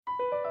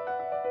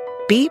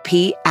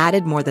BP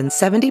added more than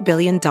 $70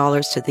 billion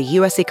to the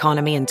U.S.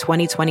 economy in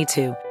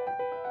 2022.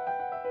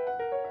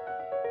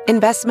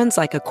 Investments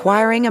like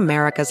acquiring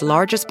America's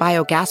largest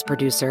biogas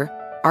producer,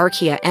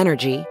 Archaea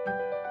Energy,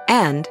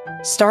 and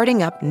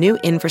starting up new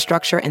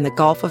infrastructure in the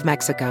Gulf of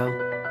Mexico.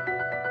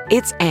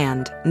 It's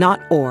and,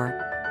 not or.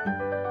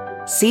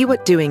 See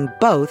what doing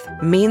both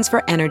means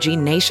for energy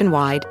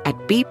nationwide at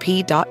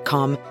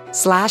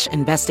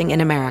bp.com/investing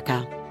in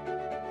America.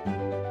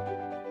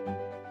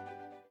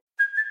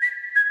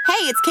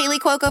 Hey, it's Kaylee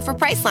Cuoco for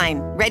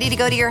Priceline. Ready to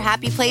go to your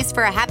happy place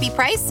for a happy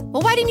price?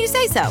 Well, why didn't you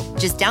say so?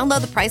 Just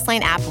download the Priceline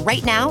app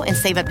right now and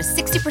save up to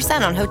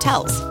 60% on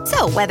hotels.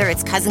 So whether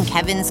it's Cousin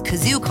Kevin's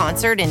Kazoo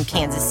Concert in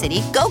Kansas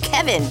City, go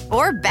Kevin,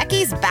 or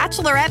Becky's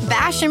Bachelorette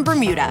Bash in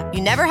Bermuda,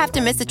 you never have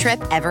to miss a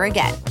trip ever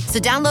again. So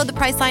download the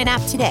Priceline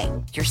app today.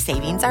 Your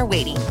savings are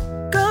waiting.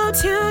 Go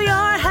to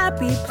your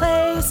happy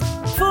place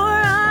for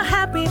a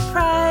happy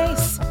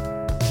price.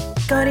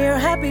 Go to your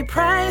happy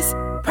price,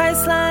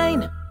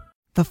 Priceline.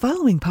 The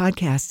following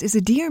podcast is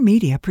a Dear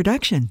Media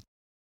production.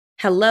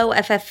 Hello,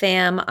 FF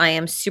fam. I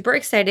am super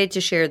excited to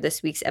share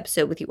this week's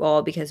episode with you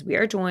all because we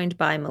are joined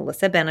by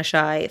Melissa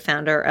Ben-Ishay,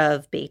 founder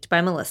of Baked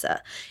by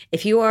Melissa.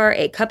 If you are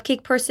a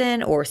cupcake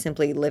person or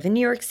simply live in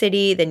New York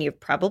City, then you've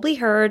probably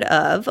heard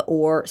of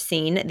or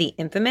seen the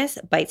infamous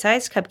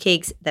bite-sized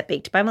cupcakes that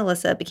Baked by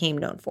Melissa became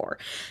known for,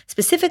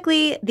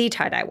 specifically the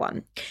tie-dye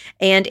one.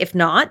 And if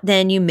not,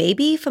 then you may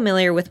be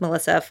familiar with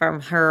Melissa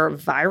from her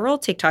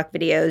viral TikTok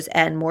videos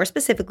and more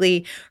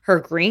specifically, her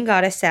green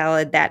goddess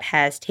salad that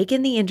has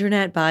taken the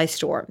internet by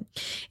storm.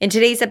 In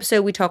today's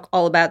episode, we talk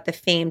all about the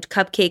famed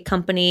cupcake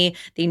company,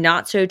 the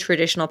not so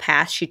traditional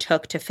path she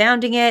took to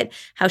founding it,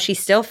 how she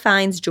still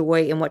finds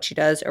joy in what she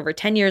does over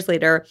 10 years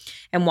later,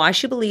 and why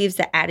she believes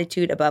that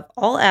attitude above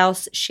all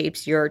else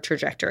shapes your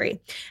trajectory.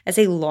 As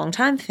a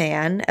longtime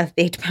fan of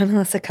Baked by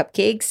Melissa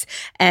cupcakes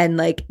and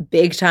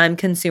big time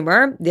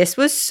consumer, this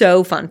was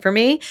so fun for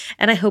me,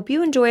 and I hope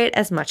you enjoy it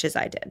as much as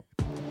I did.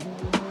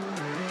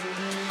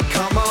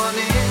 Come on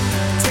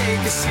in, take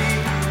a seat.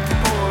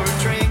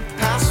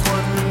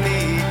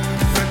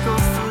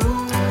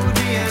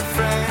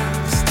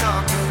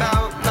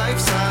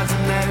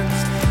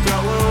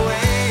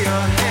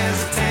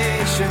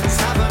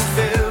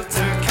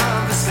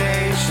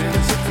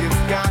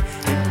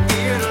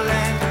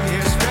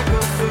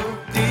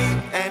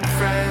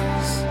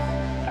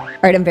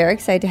 All right, I'm very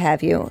excited to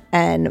have you.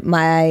 And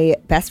my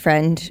best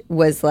friend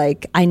was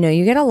like, I know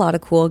you get a lot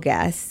of cool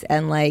guests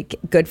and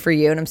good for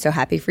you. And I'm so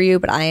happy for you.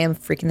 But I am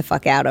freaking the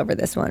fuck out over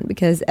this one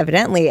because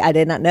evidently I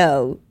did not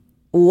know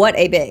what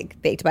a big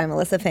Baked by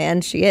Melissa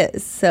fan she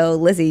is. So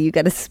Lizzie, you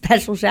got a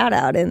special shout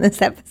out in this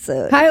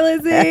episode. Hi,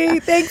 Lizzie.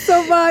 Thanks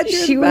so much.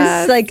 She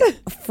was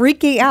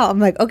freaking out. I'm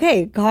like,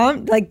 okay,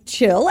 calm,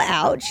 chill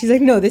out. She's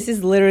like, no, this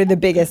is literally the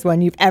biggest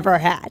one you've ever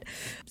had.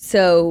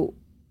 So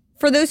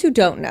for those who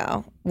don't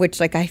know,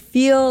 which I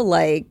feel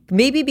like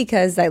maybe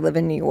because I live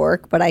in New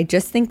York, but I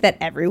just think that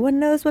everyone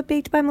knows what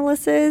Baked by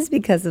Melissa is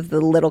because of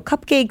the little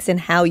cupcakes and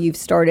how you've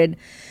started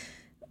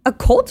a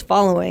cult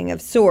following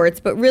of sorts,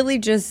 but really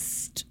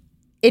just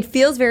it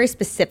feels very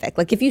specific.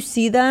 If you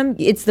see them,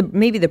 it's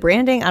maybe the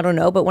branding, I don't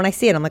know, but when I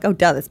see it, I'm like, oh,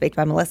 duh, that's Baked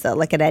by Melissa,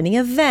 at any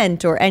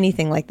event or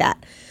anything like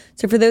that.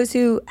 So for those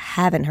who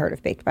haven't heard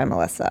of Baked by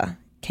Melissa,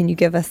 can you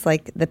give us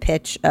the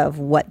pitch of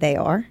what they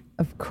are?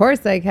 Of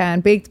course I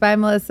can. Baked by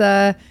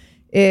Melissa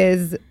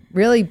is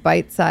really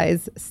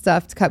bite-sized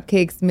stuffed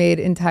cupcakes made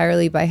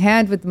entirely by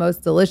hand with the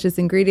most delicious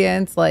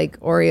ingredients like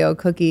Oreo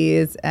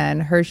cookies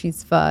and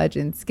Hershey's fudge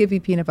and Skippy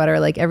peanut butter,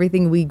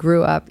 everything we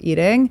grew up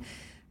eating.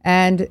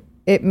 And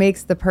it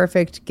makes the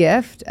perfect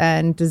gift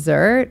and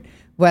dessert,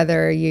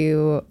 whether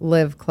you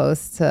live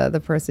close to the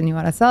person you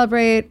want to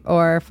celebrate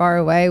or far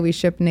away. We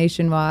ship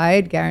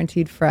nationwide,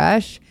 guaranteed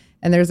fresh.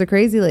 And there's a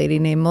crazy lady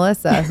named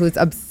Melissa who's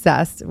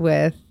obsessed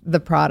with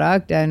the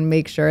product and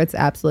makes sure it's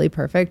absolutely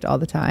perfect all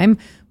the time.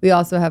 We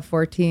also have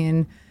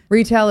 14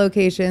 retail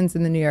locations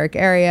in the New York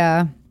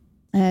area.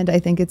 And I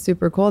think it's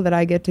super cool that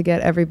I get to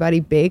get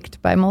everybody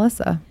baked by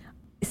Melissa.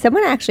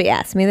 Someone actually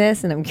asked me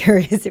this, and I'm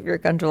curious if you're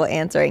comfortable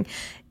answering.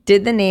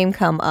 Did the name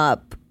come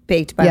up,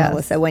 Baked by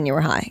Melissa, when you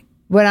were high?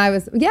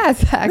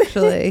 Yes,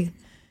 actually.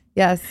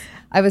 Yes.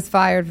 I was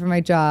fired from my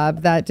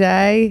job that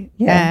day.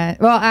 Yeah.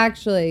 And,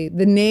 actually,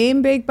 the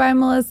name Baked by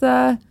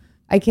Melissa,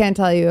 I can't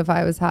tell you if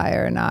I was high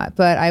or not,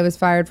 but I was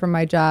fired from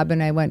my job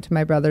and I went to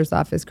my brother's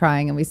office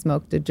crying and we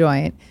smoked a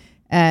joint.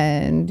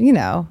 And, we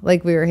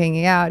were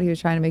hanging out. He was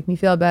trying to make me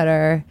feel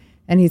better.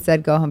 And he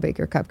said, go home, bake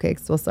your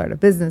cupcakes. We'll start a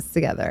business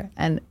together.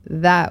 And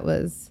that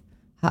was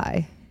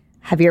high.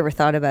 Have you ever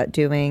thought about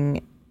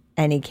doing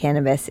any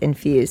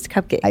cannabis-infused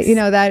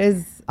cupcakes? That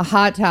is a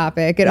hot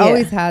topic. It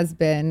always has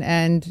been.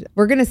 And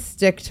we're going to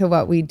stick to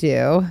what we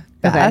do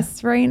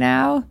best right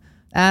now.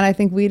 And I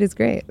think weed is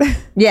great.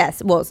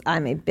 Yes. Well,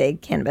 I'm a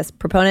big cannabis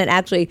proponent.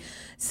 Actually,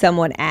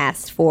 someone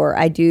asked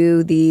I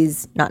do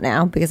these, not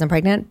now because I'm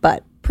pregnant,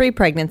 but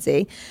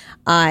pre-pregnancy,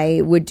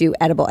 I would do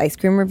edible ice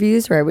cream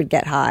reviews where I would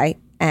get high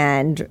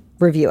and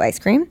review ice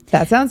cream.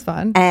 That sounds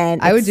fun.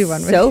 And I would do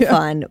one with so you.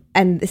 fun.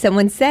 And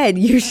someone said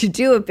you should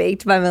do a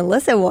Baked by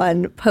Melissa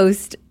one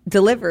post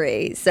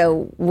delivery.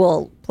 So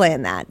we'll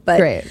plan that. But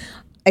Great.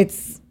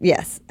 It's,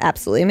 yes,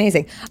 absolutely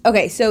amazing.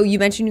 Okay, so you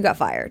mentioned you got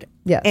fired.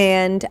 Yes.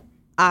 And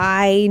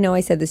I know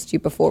I said this to you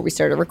before we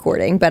started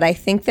recording, but I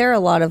think there are a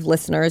lot of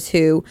listeners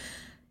who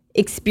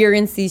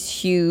experience these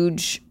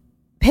huge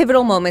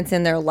pivotal moments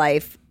in their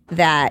life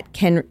that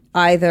can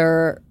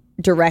either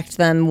direct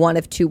them one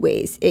of two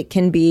ways. It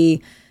can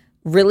be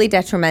really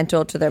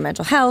detrimental to their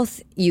mental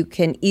health. You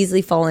can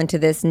easily fall into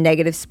this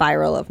negative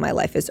spiral of my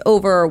life is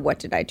over, what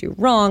did I do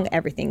wrong,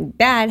 everything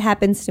bad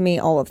happens to me,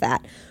 all of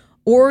that.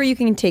 Or you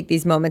can take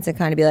these moments and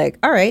kind of be like,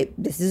 all right,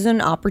 this is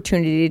an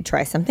opportunity to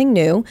try something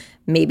new.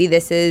 Maybe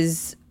this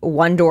is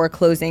one door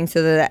closing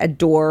so that a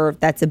door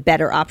that's a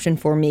better option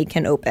for me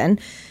can open.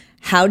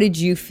 How did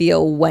you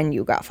feel when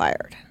you got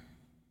fired?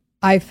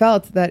 I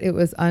felt that it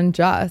was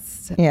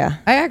unjust. Yeah.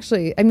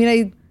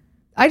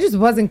 I just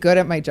wasn't good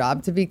at my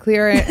job, to be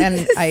clear,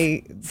 and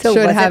I So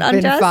should was it have been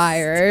unjust?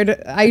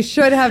 fired. I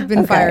should have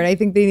been fired. I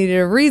think they needed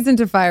a reason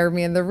to fire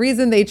me, and the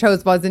reason they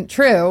chose wasn't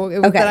true. It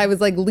was that I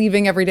was like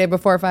leaving every day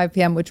before 5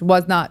 p.m., which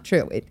was not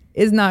true. It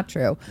is not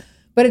true.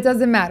 But it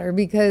doesn't matter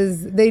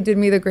because they did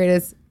me the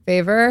greatest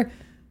favor.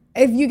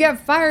 If you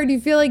get fired, you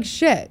feel like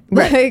shit.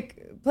 Right. Like,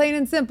 plain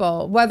and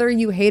simple, whether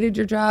you hated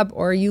your job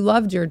or you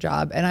loved your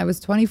job. And I was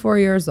 24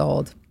 years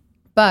old.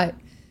 But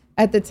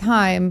at the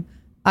time,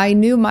 I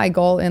knew my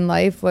goal in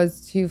life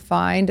was to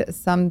find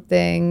some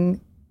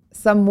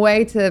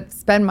way to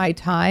spend my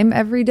time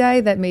every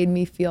day that made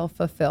me feel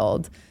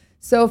fulfilled.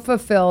 So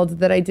fulfilled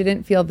that I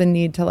didn't feel the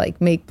need to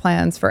like make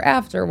plans for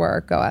after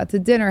work, go out to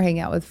dinner, hang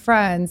out with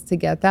friends to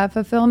get that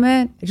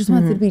fulfillment. I just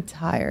wanted to be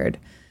tired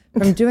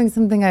from doing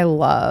something I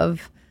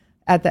love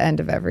at the end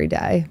of every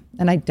day.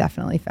 And I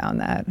definitely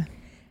found that.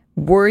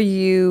 Were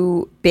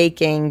you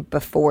baking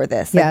before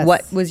this? Like, Yes.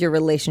 what was your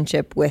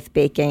relationship with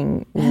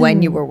baking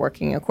when you were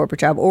working a corporate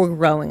job or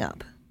growing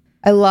up?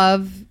 I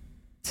love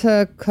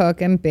to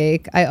cook and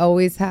bake. I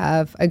always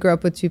have. I grew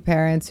up with two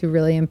parents who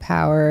really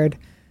empowered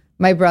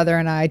my brother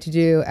and I to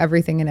do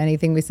everything and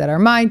anything we set our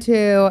mind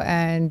to.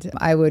 And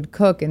I would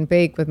cook and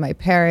bake with my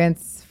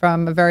parents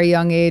from a very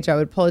young age. I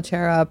would pull a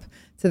chair up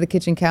to the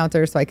kitchen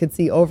counter so I could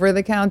see over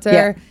the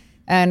counter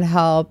and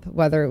help,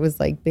 whether it was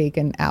like bake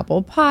an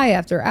apple pie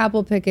after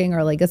apple picking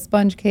or like a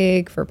sponge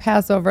cake for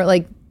Passover.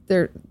 Like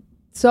there,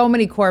 so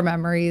many core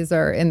memories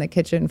are in the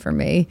kitchen for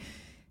me.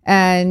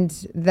 And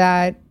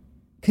that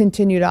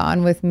continued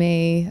on with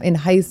me in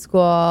high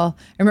school. I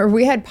remember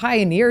we had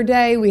Pioneer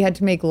Day. We had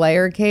to make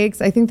layer cakes.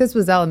 I think this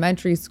was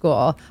elementary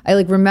school. I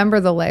like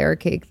remember the layer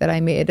cake that I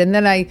made. And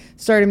then I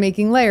started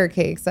making layer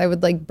cakes. I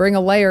would like bring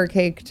a layer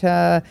cake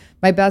to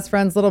my best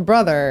friend's little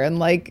brother. And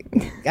like,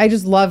 I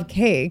just love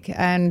cake.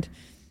 And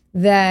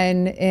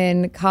then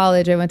in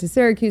college, I went to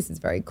Syracuse. It's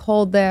very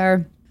cold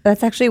there.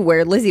 That's actually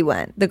where Lizzie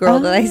went, the girl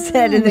that I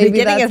said in the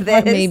beginning of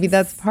this. Maybe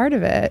that's part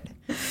of it.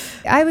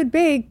 I would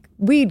bake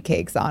weed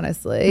cakes,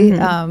 honestly.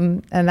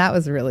 And that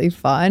was really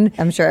fun.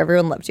 I'm sure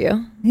everyone loved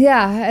you.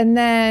 Yeah. And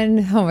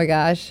then, oh my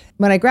gosh,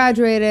 when I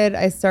graduated,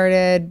 I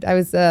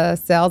was a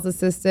sales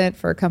assistant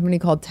for a company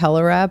called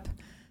Telerep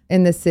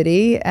in the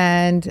city.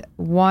 And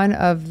one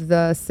of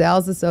the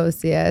sales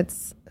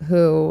associates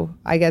who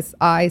I guess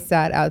I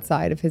sat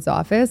outside of his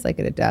office, like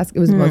at a desk. It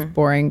was the most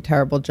boring,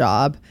 terrible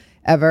job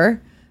ever.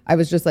 I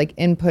was just like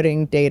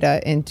inputting data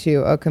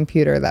into a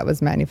computer that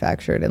was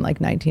manufactured in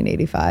like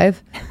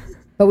 1985.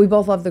 But we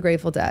both loved the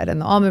Grateful Dead and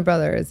the Allman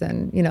Brothers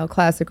and, you know,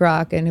 classic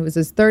rock. And it was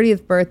his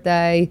 30th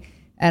birthday.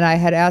 And I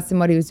had asked him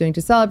what he was doing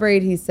to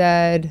celebrate. He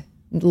said,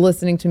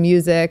 listening to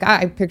music.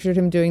 I pictured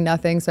him doing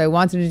nothing. So I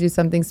wanted to do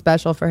something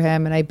special for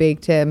him. And I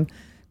baked him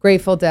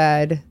Grateful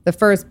Dead, the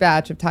first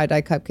batch of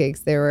tie-dye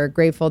cupcakes. They were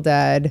Grateful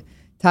Dead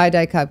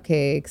tie-dye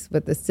cupcakes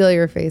with the Steal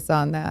Your Face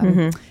on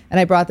them. And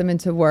I brought them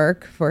into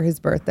work for his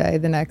birthday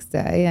the next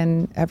day.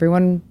 And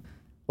everyone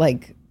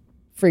like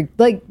freaked.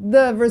 Like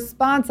the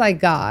response I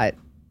got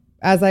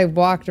as I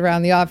walked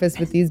around the office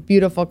with these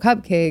beautiful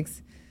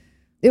cupcakes,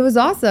 it was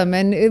awesome.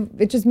 And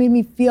it just made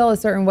me feel a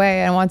certain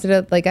way. I wanted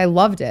to, like, I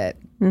loved it.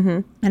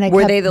 And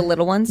Were they the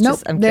little ones? Nope,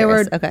 I'm they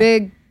were curious.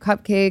 big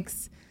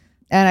cupcakes.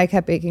 And I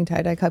kept baking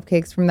tie-dye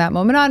cupcakes from that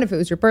moment on. If it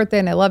was your birthday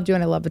and I loved you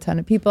and I love a ton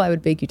of people, I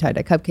would bake you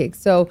tie-dye cupcakes.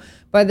 So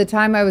by the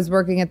time I was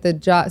working at the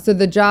job, so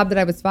the job that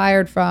I was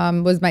fired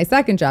from was my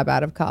second job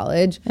out of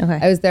college.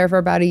 I was there for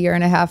about a year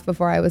and a half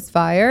before I was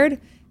fired.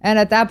 And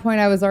at that point,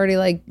 I was already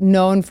like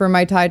known for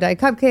my tie-dye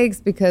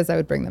cupcakes because I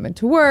would bring them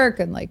into work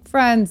and like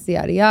friends,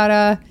 yada,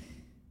 yada.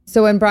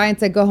 So when Brian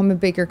said, go home and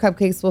bake your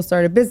cupcakes, we'll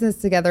start a business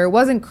together, it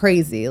wasn't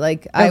crazy.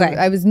 Like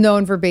I was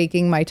known for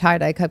baking my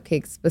tie-dye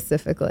cupcakes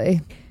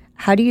specifically.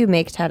 How do you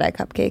make tie-dye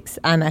cupcakes?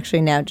 I'm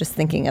actually now just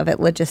thinking of it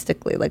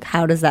logistically. Like,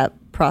 how does that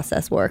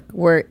process work?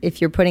 Where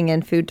if you're putting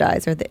in food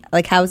dyes, or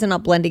like, how is it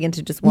not blending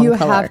into just one color?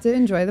 You have to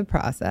enjoy the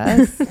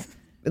process.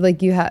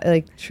 Like you have,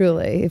 like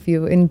truly, if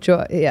you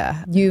enjoy,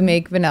 you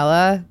make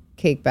vanilla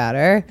cake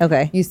batter.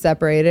 Okay. You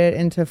separate it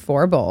into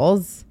 4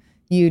 bowls.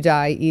 you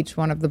dye each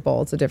one of the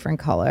bowls a different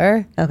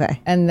color.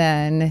 Okay. And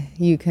then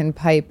you can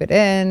pipe it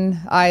in.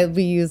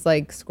 We use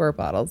like squirt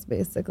bottles,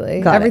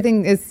 basically. Got it.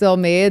 Everything is still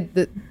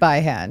made by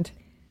hand.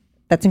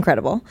 That's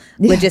incredible.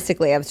 Yeah.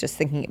 Logistically, I was just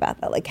thinking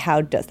about that. Like,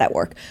 how does that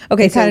work?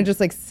 Okay, It kind of just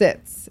like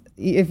sits.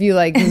 If you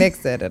like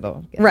mix it,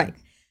 it'll get right.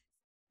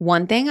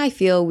 One thing I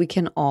feel we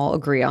can all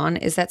agree on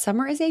is that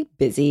summer is a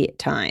busy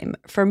time.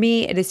 For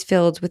me, it is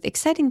filled with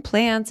exciting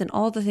plans and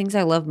all the things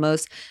I love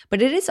most, but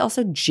it is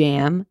also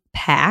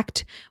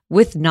jam-packed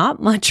with not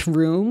much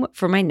room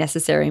for my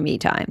necessary me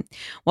time.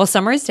 While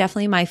summer is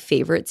definitely my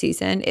favorite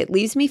season, it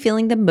leaves me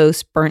feeling the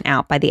most burnt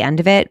out by the end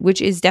of it,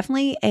 which is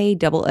definitely a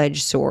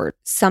double-edged sword.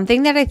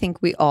 Something that I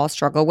think we all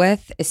struggle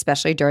with,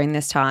 especially during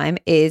this time,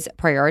 is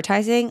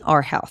prioritizing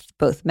our health,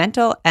 both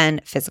mental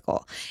and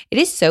physical. It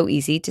is so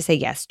easy to say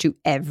yes to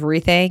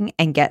everything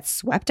and get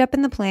swept up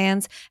in the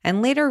plans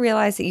and later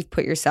realize that you've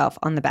put yourself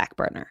on the back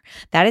burner.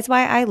 That is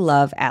why I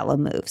love Aloe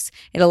Moves.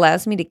 It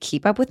allows me to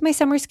keep up with my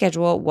summer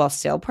schedule while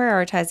still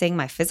prioritizing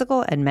my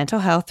physical and mental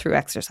health through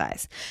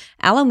exercise.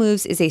 Aloe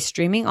Moves is a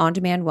streaming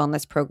on-demand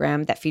wellness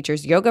program that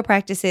features yoga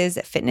practices,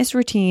 fitness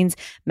routines,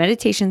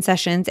 meditation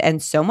sessions,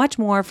 and so much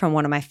more from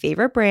one of my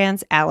favorite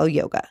brands, Aloe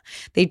Yoga.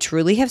 They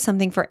truly have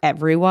something for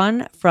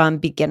everyone, from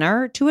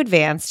beginner to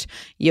advanced,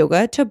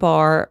 yoga to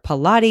bar,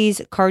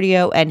 Pilates,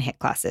 cardio, and HIIT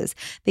classes.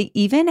 They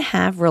even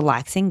have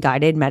relaxing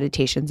guided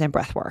meditations and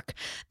breath work.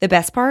 The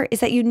best part is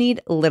that you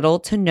need little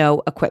to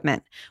no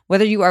equipment.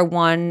 Whether you are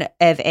one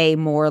of a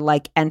more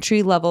like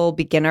entry-level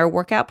beginner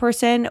workout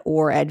person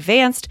or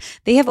advanced,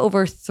 they have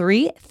over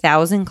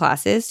 3,000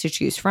 classes to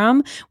choose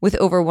from, with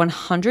over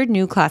 100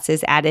 new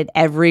classes added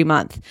every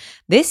month.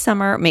 This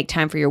summer, make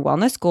time for your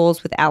wellness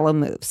goals with Aloe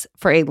Moves.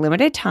 For a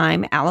limited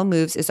time, Aloe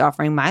Moves is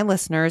offering my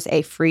listeners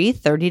a free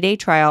 30-day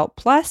trial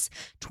plus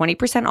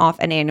 20% off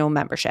an annual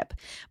membership.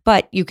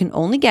 But you can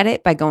only get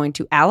it by going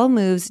to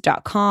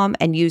aloemoves.com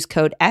and use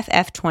code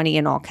FF20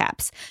 in all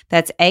caps.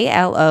 That's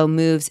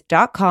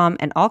aloemoves.com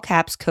and all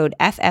caps code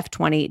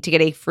FF20 to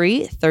get a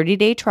free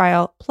 30-day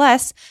trial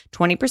plus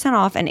 20%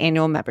 off an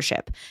annual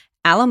membership.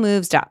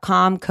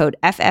 aloemoves.com code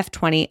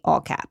FF20 all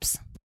caps.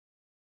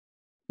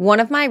 One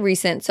of my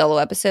recent solo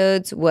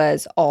episodes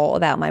was all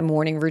about my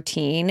morning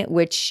routine,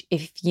 which,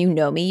 if you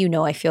know me, you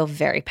know I feel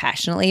very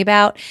passionately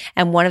about.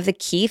 And one of the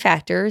key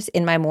factors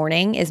in my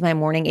morning is my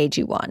morning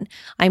AG1.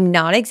 I'm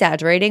not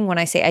exaggerating when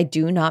I say I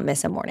do not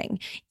miss a morning.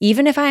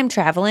 Even if I am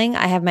traveling,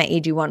 I have my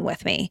AG1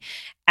 with me.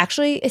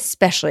 Actually,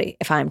 especially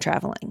if I'm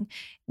traveling.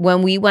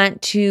 When we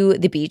went to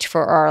the beach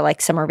for our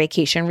summer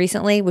vacation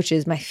recently, which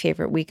is my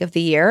favorite week of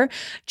the year,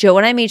 Joe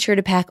and I made sure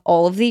to pack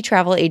all of the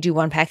travel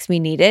AG1 packs we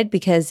needed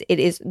because it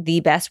is the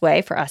best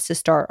way for us to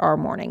start our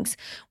mornings.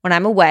 When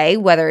I'm away,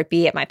 whether it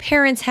be at my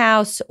parents'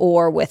 house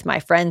or with my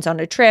friends on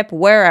a trip,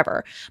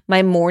 wherever,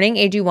 my morning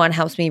AG1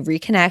 helps me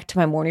reconnect to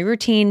my morning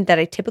routine that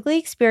I typically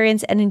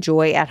experience and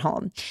enjoy at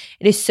home.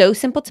 It is so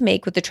simple to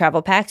make with the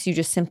travel packs. You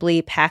just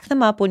simply pack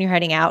them up when you're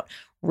heading out,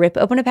 rip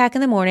open a pack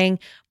in the morning,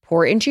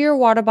 pour it into your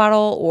water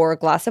bottle or a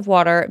glass of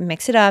water,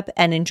 mix it up,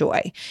 and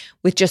enjoy.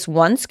 With just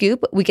one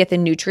scoop, we get the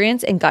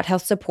nutrients and gut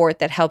health support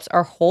that helps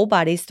our whole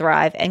bodies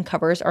thrive and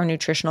covers our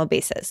nutritional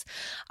bases.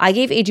 I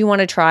gave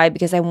AG1 a try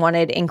because I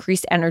wanted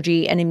increased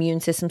energy and immune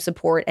system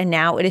support, and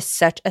now it is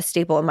such a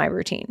staple in my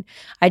routine.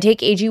 I take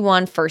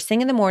AG1 first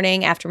thing in the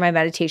morning after my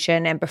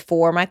meditation and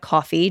before my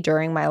coffee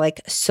during my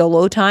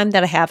solo time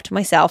that I have to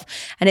myself,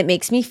 and it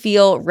makes me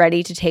feel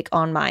ready to take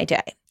on my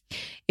day.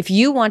 If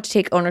you want to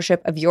take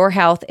ownership of your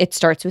health, it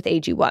starts with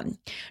AG1.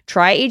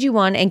 Try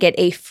AG1 and get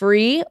a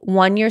free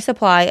 1-year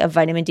supply of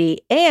vitamin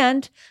D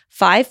and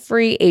 5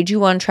 free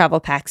AG1 travel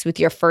packs with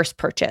your first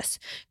purchase.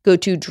 Go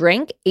to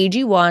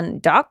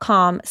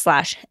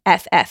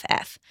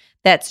drinkag1.com/FFF.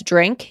 That's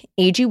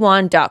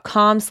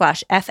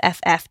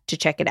drinkag1.com/FFF to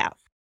check it out.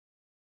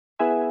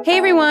 Hey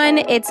everyone,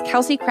 it's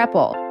Kelsey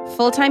Kreppel,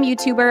 full-time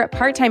YouTuber,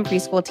 part-time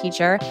preschool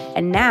teacher,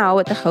 and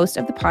now the host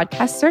of the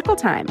podcast Circle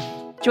Time.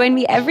 Join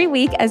me every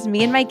week as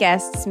me and my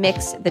guests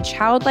mix the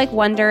childlike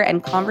wonder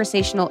and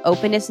conversational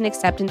openness and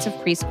acceptance of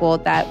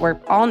preschool that we're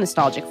all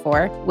nostalgic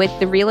for with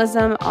the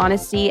realism,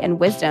 honesty, and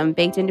wisdom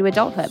baked into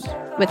adulthood.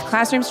 With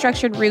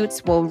classroom-structured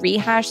roots, we'll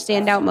rehash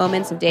standout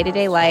moments of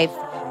day-to-day life,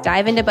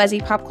 dive into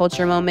buzzy pop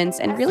culture moments,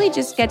 and really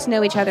just get to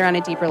know each other on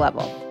a deeper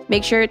level.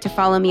 Make sure to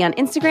follow me on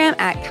Instagram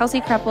at Kelsey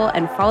Kreppel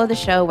and follow the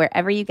show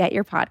wherever you get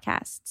your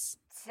podcasts.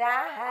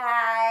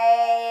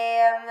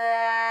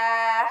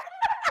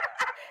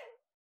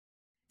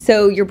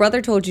 So your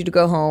brother told you to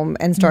go home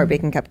and start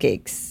baking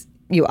cupcakes.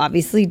 You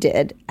obviously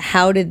did.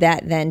 How did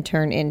that then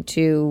turn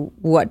into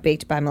what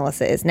Baked by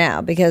Melissa is now?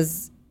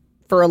 Because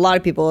for a lot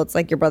of people, it's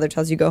like your brother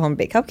tells you go home and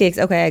bake cupcakes.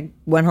 Okay, I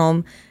went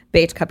home,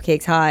 baked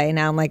cupcakes, hi. And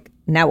now I'm like,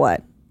 now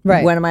what?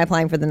 Right. When am I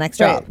applying for the next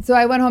job? So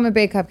I went home and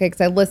baked cupcakes.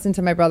 I listened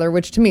to my brother,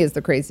 which to me is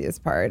the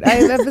craziest part.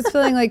 I was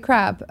feeling like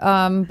crap.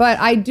 But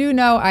I do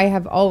know, I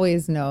have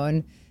always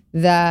known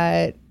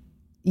that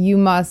you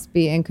must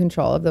be in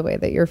control of the way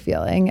that you're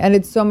feeling. And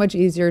it's so much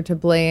easier to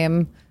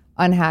blame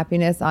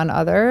unhappiness on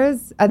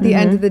others. At the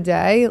end of the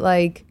day,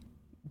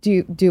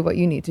 do what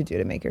you need to do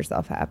to make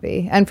yourself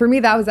happy. And for me,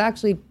 that was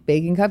actually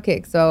baking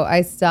cupcakes. So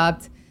I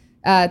stopped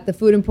at the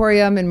Food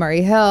Emporium in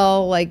Murray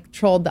Hill, like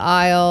trolled the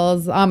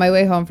aisles on my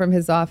way home from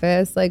his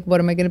office. Like,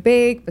 what am I going to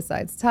bake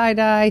besides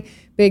tie-dye?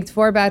 Baked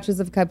 4 batches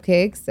of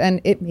cupcakes,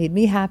 and it made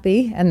me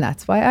happy. And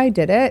that's why I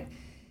did it.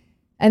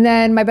 And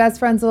then my best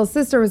friend's little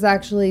sister was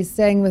actually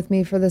staying with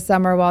me for the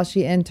summer while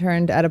she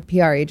interned at a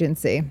PR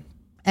agency.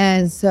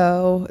 And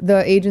so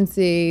the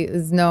agency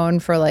is known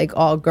for like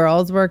all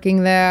girls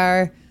working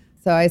there.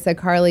 So I said,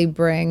 Carly,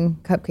 bring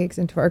cupcakes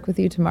into work with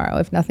you tomorrow.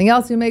 If nothing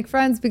else, you make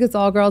friends because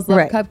all girls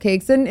love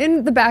cupcakes. And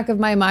in the back of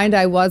my mind,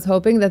 I was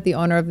hoping that the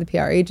owner of the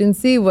PR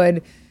agency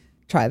would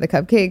try the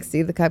cupcakes,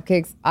 see the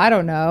cupcakes. I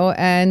don't know.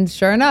 And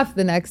sure enough,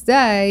 the next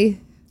day,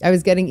 I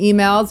was getting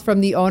emails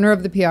from the owner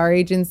of the PR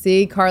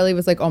agency. Carly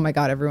was like, oh my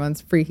God,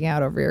 everyone's freaking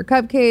out over your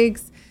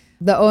cupcakes.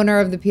 The owner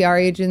of the PR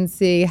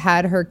agency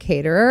had her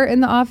caterer in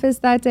the office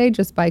that day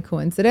just by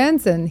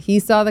coincidence. And he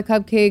saw the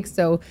cupcakes.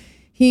 So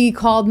he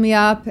called me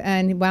up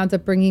and wound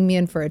up bringing me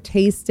in for a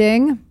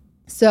tasting.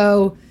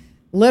 So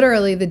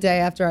literally the day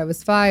after I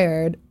was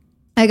fired,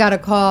 I got a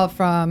call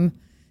from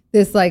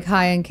this like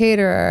high-end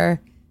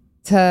caterer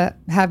to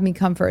have me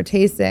come for a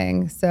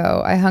tasting.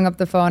 So I hung up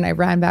the phone. I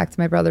ran back to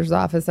my brother's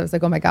office. I was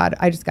like, oh my God,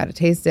 I just got a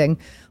tasting.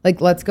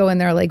 Like, let's go in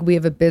there. Like, we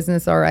have a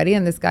business already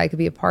and this guy could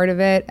be a part of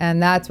it.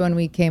 And that's when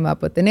we came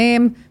up with the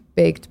name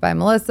Baked by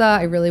Melissa.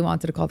 I really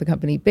wanted to call the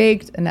company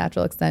Baked, a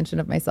natural extension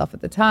of myself at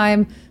the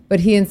time.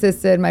 But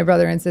my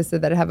brother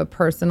insisted that it have a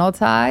personal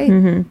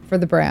tie for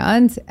the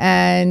brand.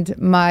 And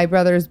my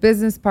brother's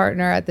business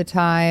partner at the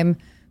time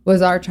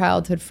was our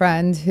childhood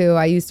friend who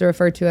I used to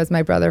refer to as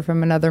my brother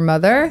from another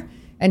mother.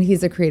 And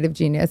he's a creative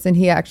genius. And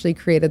he actually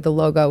created the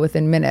logo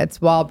within minutes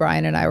while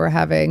Brian and I were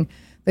having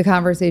the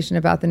conversation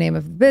about the name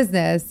of the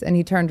business. And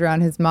he turned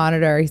around his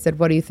monitor. He said,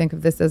 what do you think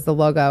of this as the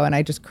logo? And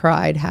I just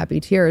cried happy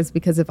tears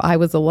because if I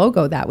was a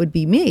logo, that would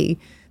be me.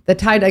 The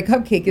tie-dye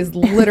cupcake is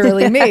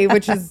literally me,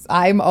 which is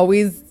I'm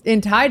always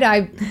in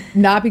tie-dye,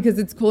 not because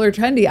it's cool or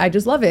trendy. I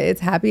just love it.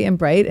 It's happy and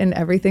bright and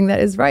everything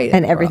that is right.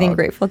 And everything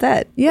Grateful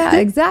Dead. Yeah,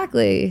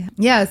 exactly.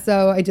 Yeah,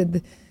 so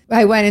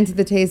I went into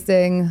the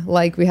tasting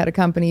like we had a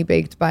company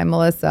Baked by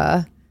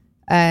Melissa.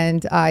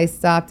 And I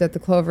stopped at the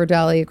Clover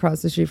Deli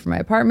across the street from my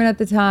apartment at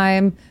the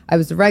time. I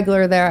was a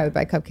regular there. I would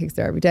buy cupcakes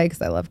there every day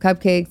because I love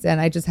cupcakes. And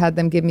I just had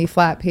them give me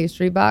flat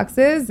pastry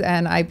boxes.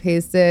 And I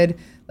pasted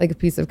like a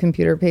piece of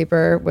computer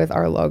paper with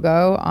our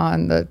logo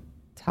on the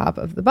top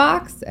of the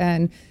box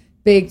and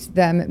baked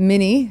them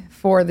mini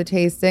for the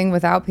tasting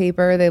without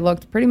paper. They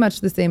looked pretty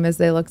much the same as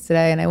they look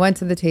today. And I went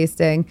to the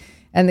tasting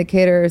and the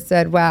caterer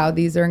said, wow,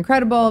 these are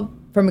incredible.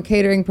 From a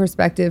catering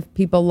perspective,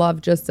 people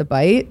love just a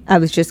bite. I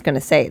was just going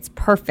to say it's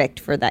perfect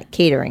for that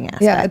catering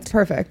aspect. Yeah, it's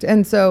perfect.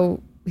 And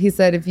so he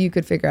said, if you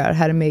could figure out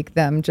how to make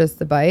them just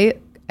a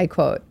bite, I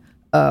quote,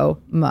 oh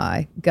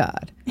my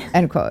God,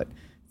 end quote.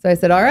 So I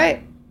said, all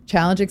right,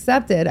 challenge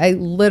accepted. I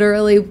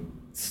literally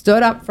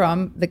stood up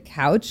from the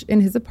couch in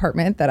his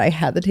apartment that I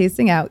had the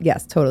tasting out.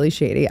 Yes, totally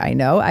shady. I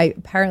know. I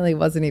apparently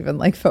wasn't even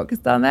like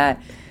focused on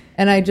that.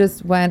 And I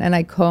just went and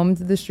I combed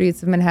the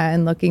streets of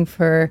Manhattan looking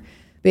for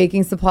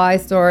baking supply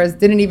stores,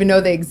 didn't even know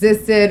they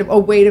existed, a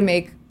way to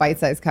make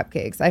bite-sized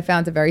cupcakes. I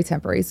found a very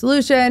temporary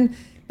solution,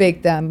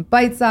 baked them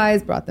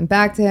bite-sized, brought them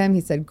back to him.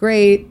 He said,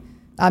 great.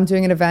 I'm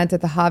doing an event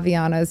at the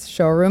Javiana's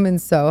showroom in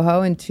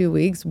Soho in 2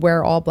 weeks.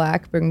 Wear all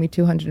black, bring me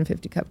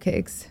 250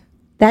 cupcakes.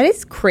 That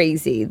is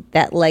crazy,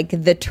 that like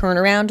the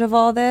turnaround of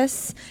all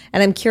this.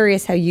 And I'm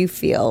curious how you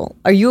feel.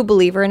 Are you a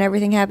believer in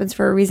everything happens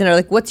for a reason? Or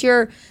like, what's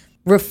your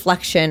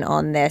reflection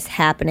on this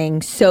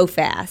happening so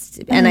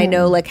fast? And I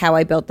know like how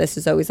I built this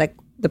is always like,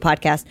 the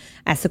podcast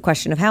asks the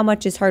question of how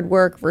much is hard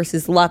work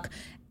versus luck.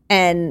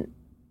 And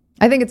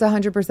I think it's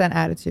 100%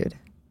 attitude.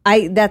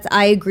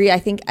 I agree. I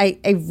think I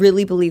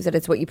really believe that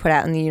it's what you put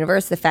out in the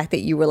universe. The fact that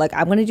you were like,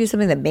 I'm going to do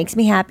something that makes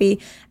me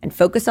happy and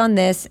focus on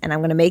this. And I'm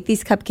going to make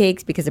these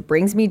cupcakes because it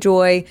brings me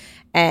joy.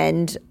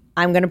 And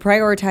I'm going to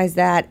prioritize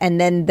that. And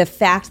then the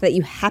fact that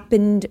you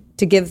happened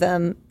to give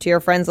them to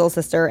your friend's little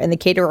sister and the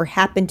caterer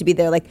happened to be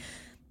there, like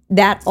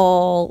that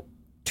all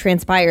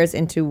transpires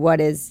into what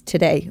is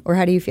today. Or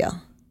how do you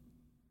feel?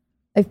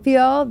 I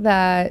feel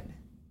that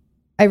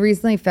I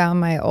recently found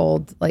my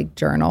old like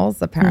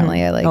journals.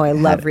 Apparently, I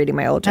love reading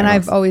my old journals.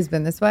 And I've always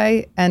been this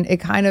way. And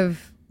it kind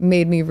of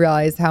made me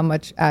realize how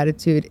much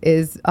attitude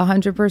is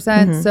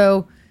 100%.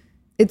 So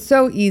it's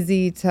so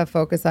easy to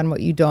focus on what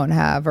you don't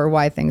have or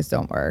why things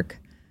don't work.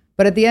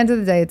 But at the end of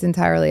the day, it's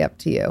entirely up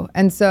to you.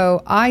 And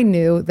so I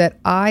knew that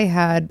I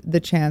had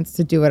the chance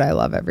to do what I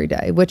love every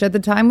day, which at the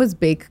time was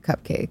bake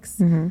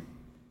cupcakes.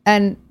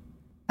 And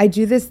I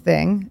do this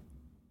thing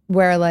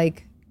where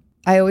like,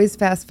 I always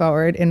fast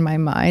forward in my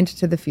mind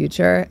to the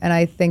future and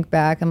I think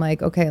back, I'm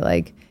like, okay,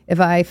 like if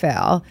I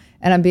fail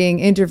and I'm being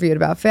interviewed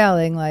about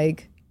failing,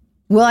 like,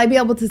 will I be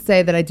able to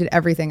say that I did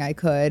everything I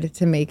could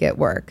to make it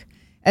work?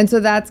 And so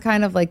that's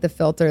kind of like the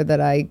filter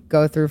that I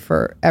go through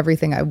for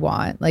everything I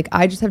want. Like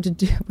I just have to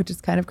do, which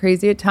is kind of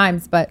crazy at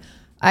times, but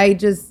I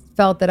just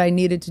felt that I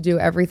needed to do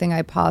everything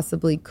I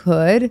possibly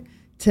could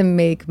to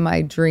make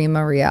my dream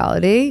a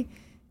reality.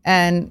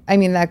 And I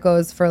mean, that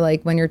goes for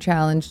like when you're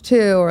challenged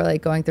too, or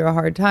like going through a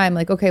hard time,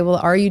 like, okay, well,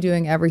 are you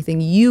doing everything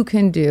you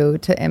can do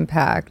to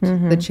impact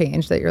the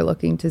change that you're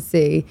looking to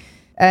see?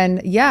 And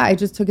yeah, I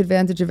just took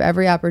advantage of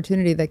every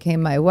opportunity that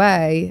came my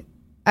way,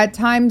 at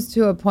times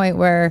to a point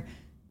where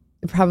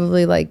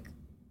probably like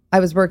I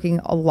was working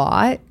a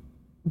lot,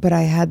 but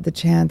I had the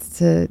chance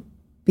to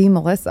be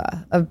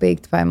Melissa of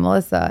Baked by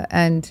Melissa.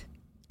 And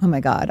oh my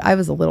God, I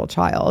was a little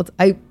child.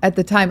 At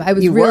the time, I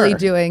was really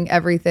doing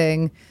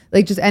everything,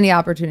 like just any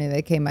opportunity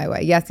that came my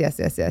way. Yes.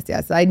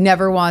 I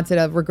never wanted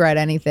to regret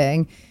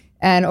anything.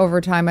 And over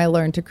time, I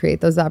learned to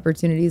create those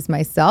opportunities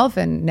myself.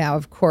 And now,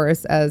 of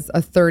course, as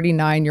a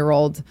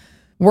 39-year-old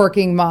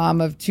working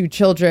mom of 2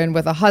 children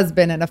with a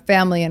husband and a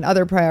family and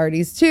other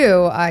priorities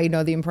too, I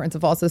know the importance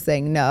of also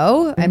saying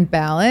no and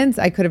balance.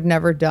 I could have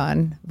never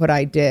done what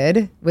I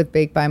did with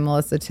Baked by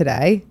Melissa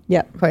today,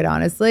 quite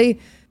honestly.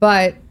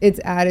 But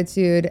it's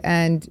attitude,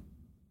 and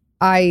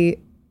I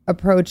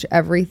approach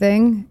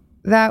everything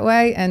that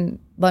way. And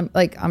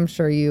like, I'm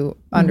sure you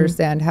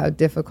understand how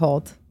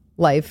difficult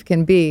life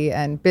can be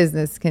and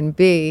business can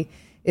be.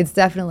 It's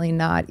definitely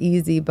not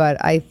easy,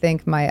 but I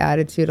think my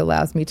attitude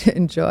allows me to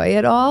enjoy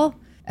it all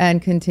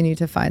and continue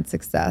to find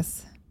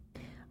success.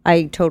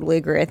 I totally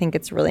agree. I think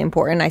it's really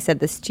important. I said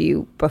this to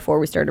you before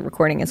we started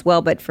recording as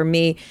well, but for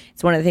me,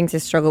 it's one of the things I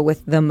struggle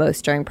with the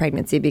most during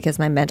pregnancy because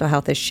my mental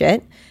health is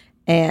shit.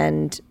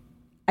 And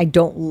I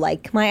don't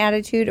like my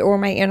attitude or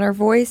my inner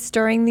voice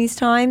during these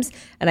times.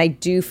 And I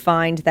do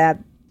find that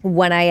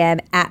when I am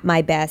at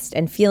my best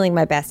and feeling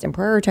my best and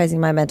prioritizing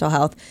my mental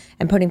health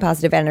and putting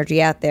positive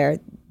energy out there,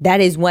 that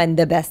is when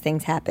the best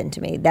things happen to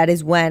me. That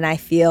is when I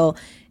feel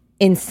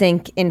in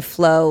sync, in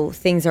flow,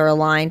 things are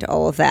aligned,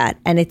 all of that.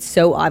 And it's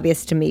so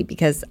obvious to me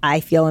because I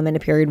feel I'm in a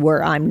period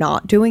where I'm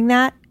not doing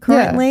that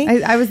currently.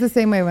 Yeah, I was the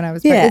same way when I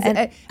was pregnant.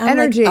 And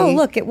energy. Like, oh,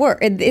 look, it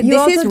worked. This you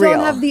also is real. don't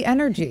have the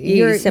energy.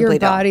 You simply your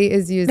body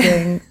is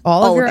using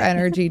all of your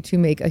energy to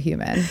make a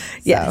human.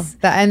 So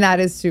that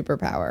is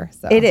superpower.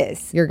 So it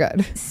is. You're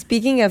good.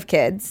 Speaking of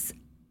kids,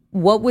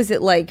 what was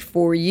it like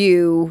for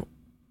you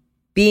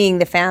being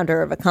the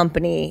founder of a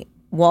company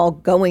while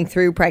going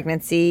through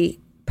pregnancy,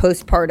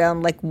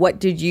 postpartum? Like,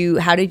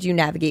 how did you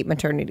navigate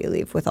maternity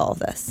leave with all of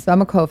this? So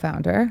I'm a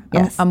co-founder.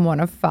 Yes. I'm one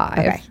of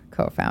 5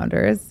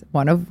 co-founders,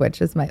 one of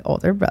which is my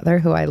older brother,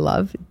 who I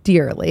love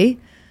dearly,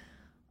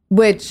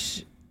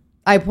 which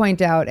I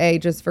point out, A,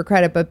 just for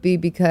credit, but B,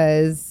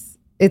 because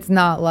it's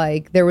not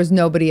like there was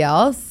nobody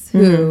else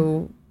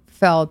who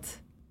felt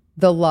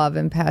the love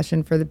and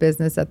passion for the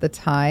business at the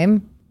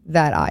time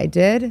that I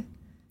did.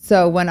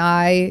 So when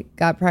I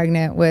got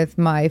pregnant with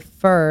my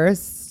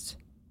first,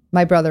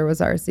 my brother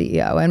was our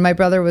CEO, and my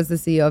brother was the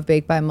CEO of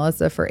Baked by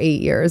Melissa for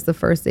 8 years. The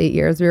first 8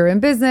 years we were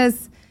in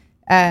business,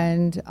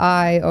 and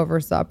I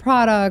oversaw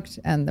product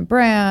and the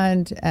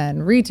brand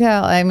and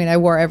retail. I mean, I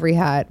wore every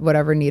hat,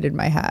 whatever needed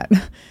my hat.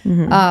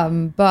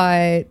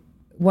 But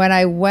when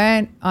I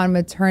went on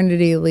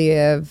maternity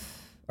leave,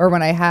 or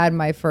when I had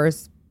my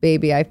first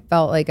baby, I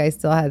felt like I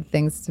still had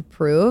things to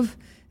prove.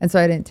 And so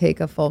I didn't take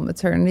a full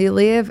maternity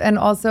leave. And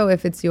also,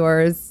 if it's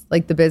yours,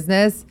 like the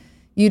business,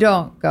 you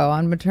don't go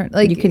on maternity.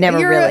 Like, you can never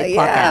really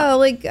clock out.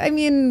 Like, I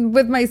mean,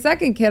 with my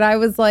second kid, I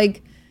was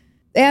like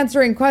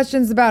answering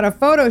questions about a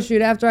photo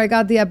shoot after I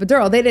got the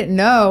epidural. They didn't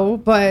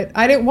know, but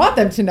I didn't want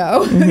them to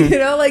know, you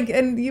know, like,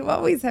 and you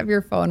always have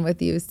your phone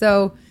with you.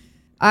 So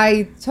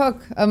I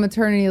took a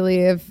maternity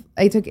leave.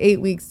 I took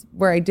 8 weeks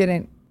where I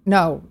didn't,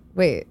 no,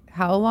 wait,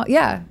 how long?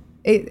 Yeah,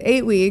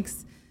 eight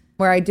weeks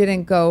where I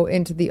didn't go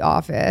into the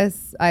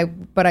office.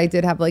 But I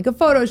did have like a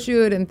photo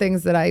shoot and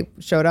things that I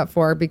showed up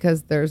for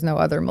because there's no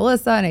other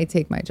Melissa, and I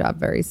take my job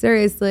very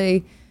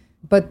seriously.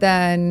 But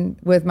then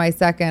with my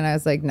second, I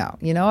was like, no,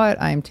 you know what?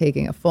 I'm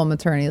taking a full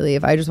maternity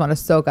leave. I just want to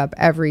soak up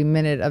every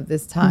minute of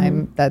this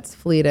time that's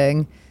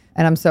fleeting.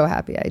 And I'm so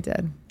happy I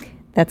did.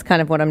 That's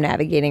kind of what I'm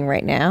navigating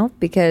right now,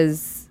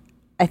 because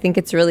I think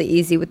it's really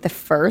easy with the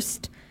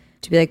first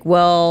to be like,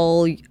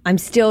 well, I'm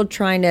still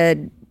trying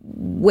to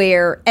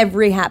wear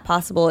every hat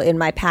possible in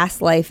my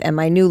past life and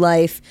my new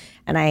life.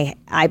 And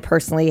I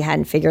personally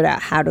hadn't figured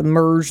out how to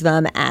merge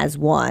them as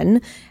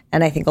one.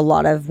 And I think a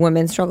lot of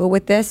women struggle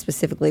with this,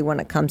 specifically when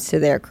it comes to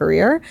their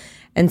career.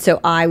 And so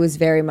I was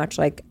very much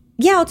like,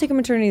 yeah, I'll take a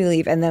maternity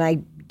leave. And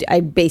then I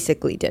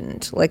basically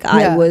didn't. Like,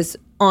 I was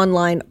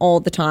online all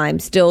the time,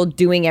 still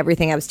doing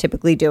everything I was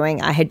typically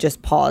doing. I had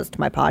just paused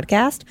my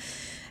podcast.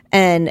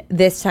 And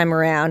this time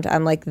around,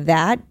 I'm like,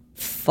 that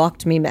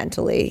fucked me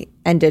mentally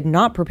and did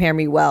not prepare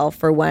me well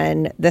for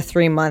when the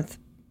 3-month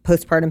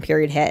postpartum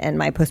period hit and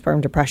my postpartum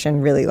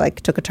depression really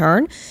like took a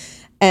turn.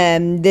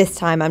 And this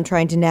time I'm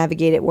trying to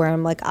navigate it where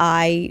I'm like,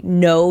 I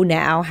know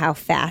now how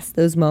fast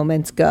those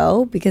moments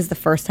go, because the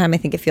first time I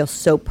think it feels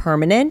so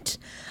permanent.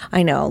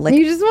 I know. Like,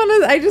 you just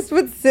want to, I just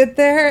would sit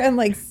there and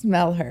like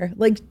smell her.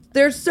 Like,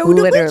 they're so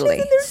literally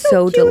delicious. And they're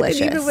so cute.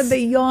 delicious. And even when they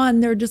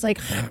yawn, they're just like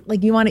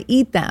you want to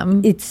eat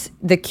them. It's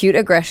the cute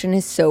aggression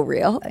is so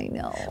real. I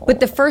know. But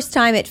the first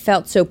time it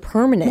felt so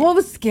permanent. Well, it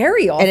was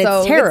scary also. And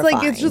it's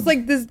terrifying. It's just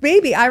like this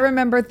baby. I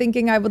remember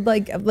thinking I would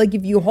like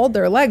if you hold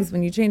their legs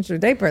when you change their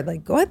diaper,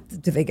 like, what?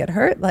 Do they get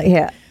hurt? Like,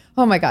 yeah.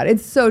 Oh my God.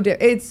 It's so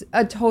it's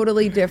a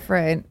totally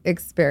different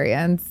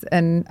experience.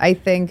 And I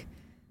think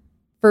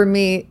for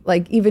me,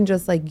 like, even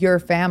just like your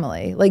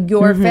family, like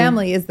your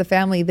family is the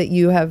family that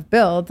you have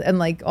built. And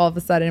like all of a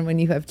sudden when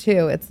you have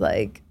two, it's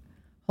like,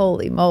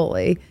 holy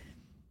moly.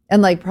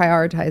 And like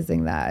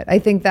prioritizing that. I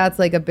think that's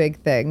like a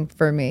big thing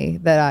for me,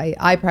 that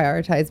I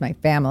prioritize my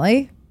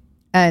family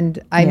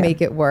and I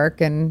make it work.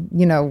 And,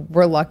 you know,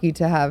 we're lucky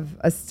to have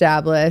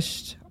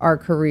established our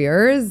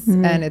careers.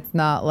 And it's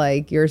not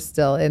like you're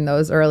still in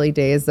those early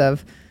days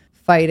of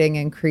fighting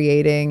and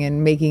creating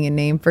and making a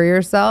name for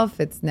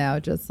yourself. It's now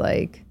just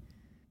like,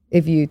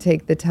 if you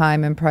take the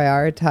time and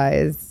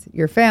prioritize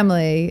your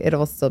family,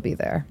 it'll still be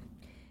there.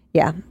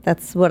 Yeah,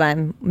 that's what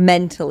I'm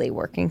mentally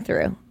working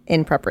through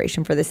in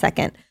preparation for the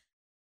second.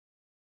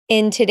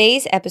 In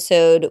today's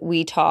episode,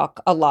 we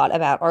talk a lot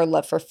about our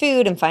love for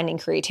food and finding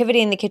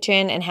creativity in the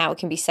kitchen and how it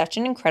can be such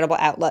an incredible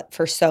outlet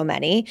for so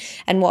many.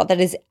 And while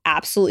that is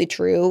absolutely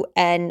true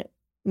and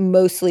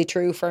mostly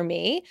true for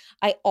me,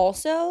 I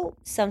also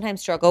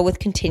sometimes struggle with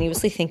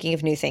continuously thinking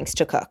of new things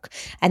to cook.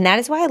 And that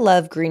is why I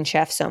love Green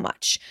Chef so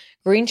much.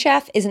 Green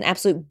Chef is an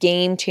absolute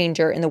game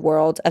changer in the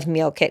world of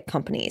meal kit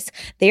companies.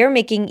 They are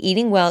making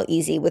eating well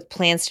easy with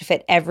plans to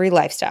fit every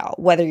lifestyle,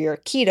 whether you're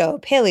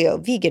keto, paleo,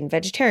 vegan,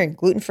 vegetarian,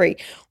 gluten-free,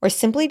 or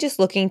simply just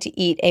looking to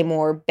eat a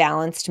more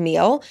balanced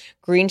meal.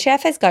 Green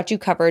Chef has got you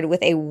covered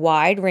with a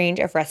wide range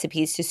of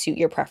recipes to suit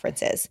your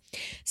preferences.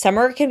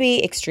 Summer can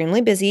be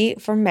extremely busy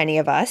for many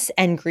of us,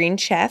 and Green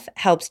Chef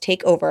helps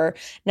take over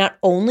not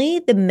only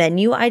the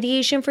menu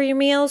ideation for your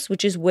meals,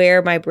 which is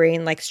where my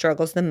brain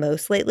struggles the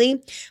most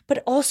lately,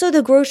 but also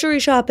the grocery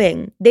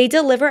shopping. They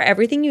deliver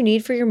everything you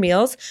need for your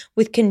meals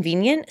with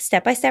convenient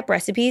step-by-step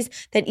recipes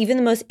that even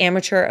the most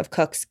amateur of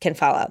cooks can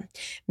follow.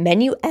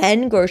 Menu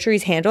and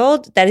groceries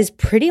handled, that is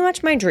pretty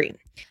much my dream.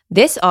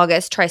 This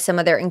August, try some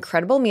of their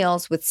incredible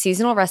meals with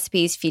seasonal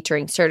recipes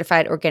featuring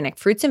certified organic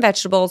fruits and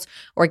vegetables,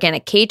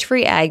 organic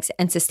cage-free eggs,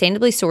 and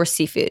sustainably sourced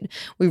seafood.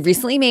 We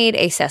recently made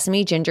a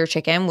sesame ginger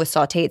chicken with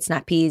sauteed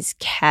snap peas,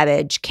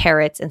 cabbage,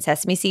 carrots, and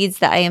sesame seeds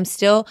that I am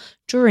still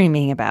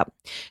dreaming about.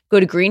 Go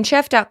to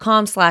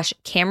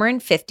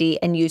greenchef.com/Cameron50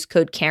 and use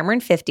code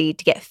Cameron50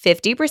 to get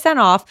 50%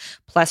 off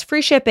plus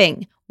free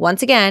shipping.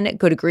 Once again,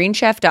 go to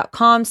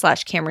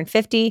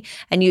greenchef.com/Cameron50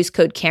 and use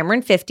code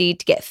Cameron50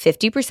 to get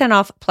 50%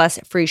 off plus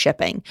free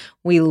shipping.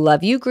 We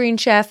love you, Green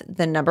Chef,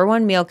 the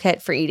 #1 meal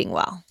kit for eating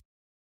well.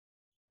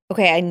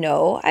 Okay, I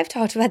know I've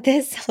talked about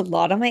this a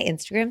lot on my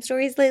Instagram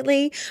stories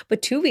lately,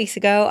 but 2 weeks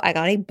ago, I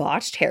got a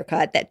botched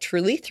haircut that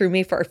truly threw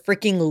me for a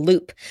freaking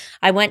loop.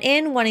 I went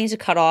in wanting to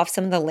cut off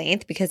some of the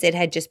length because it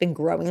had just been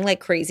growing like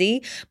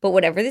crazy, but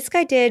whatever this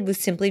guy did was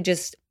simply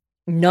just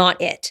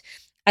not it.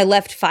 I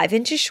left 5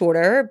 inches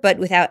shorter, but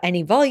without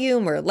any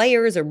volume or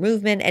layers or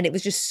movement, and it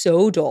was just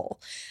so dull.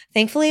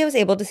 Thankfully, I was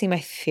able to see my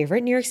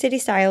favorite New York City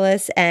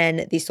stylist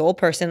and the sole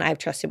person I've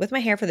trusted with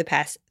my hair for the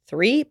past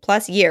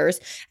 3+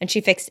 years, and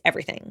she fixed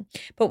everything.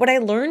 But what I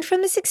learned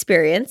from this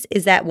experience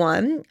is that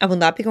 1, I will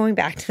not be going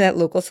back to that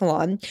local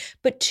salon,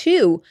 but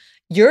 2,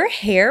 your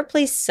hair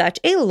plays such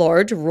a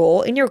large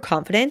role in your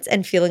confidence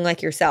and feeling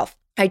like yourself.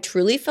 I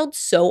truly felt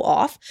so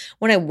off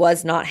when I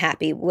was not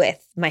happy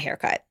with my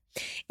haircut.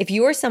 If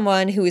you are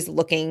someone who is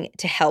looking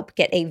to help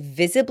get a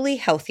visibly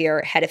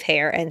healthier head of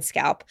hair and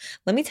scalp,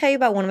 let me tell you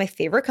about one of my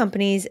favorite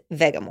companies,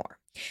 Vegamour.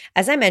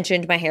 As I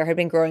mentioned, my hair had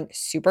been growing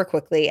super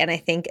quickly, and I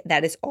think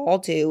that is all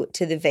due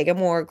to the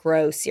Vegamour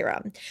Grow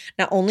Serum.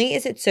 Not only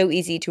is it so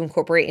easy to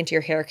incorporate into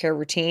your hair care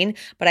routine,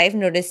 but I have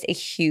noticed a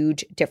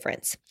huge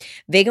difference.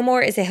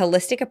 Vegamour is a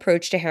holistic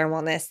approach to hair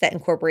wellness that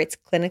incorporates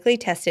clinically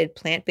tested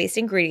plant-based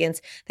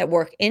ingredients that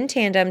work in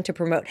tandem to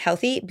promote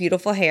healthy,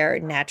 beautiful hair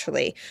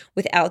naturally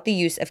without the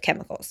use of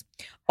chemicals.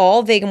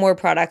 All Vegamour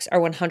products are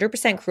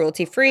 100%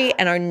 cruelty-free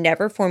and are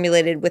never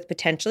formulated with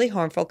potentially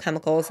harmful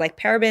chemicals like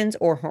parabens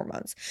or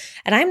hormones.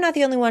 And I'm not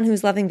the only one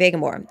who's loving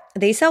Vegamour.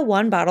 They sell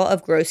 1 bottle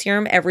of Grow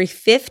Serum every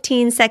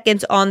 15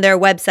 seconds on their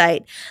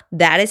website.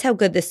 That is how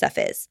good this stuff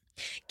is.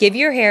 Give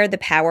your hair the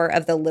power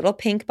of the little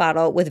pink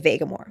bottle with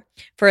Vegamour.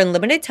 For a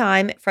limited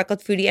time,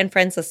 Freckled Foodie and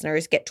Friends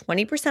listeners get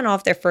 20%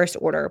 off their first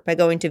order by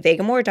going to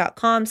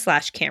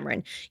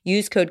vegamour.com/Cameron.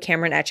 Use code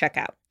Cameron at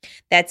checkout.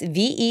 That's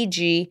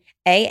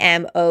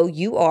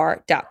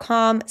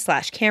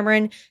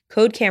vegamour.com/Cameron.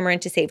 Code Cameron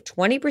to save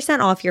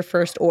 20% off your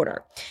first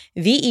order.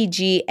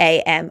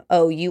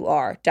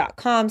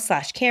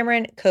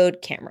 vegamour.com/Cameron.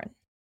 Code Cameron.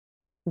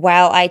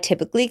 While I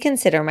typically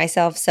consider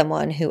myself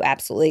someone who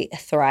absolutely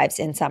thrives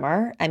in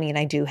summer, I mean,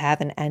 I do have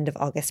an end of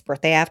August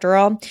birthday after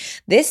all.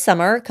 This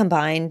summer,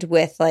 combined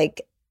with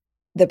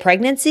The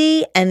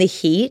pregnancy and the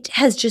heat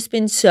has just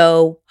been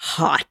so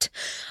hot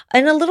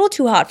and a little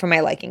too hot for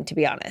my liking, to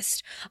be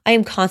honest. I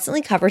am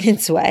constantly covered in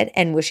sweat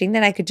and wishing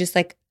that I could just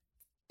like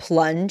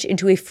plunge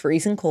into a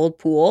freezing cold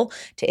pool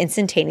to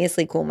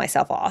instantaneously cool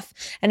myself off.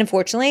 And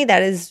unfortunately,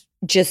 that is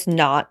just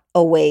not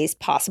always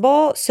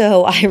possible.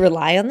 So I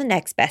rely on the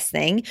next best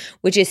thing,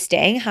 which is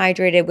staying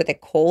hydrated with a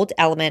cold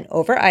Element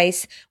over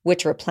ice,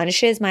 which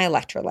replenishes my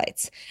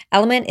electrolytes.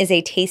 Element is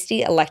a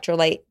tasty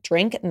electrolyte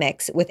drink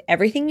mix with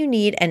everything you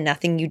need and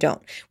nothing you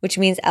don't, which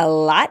means a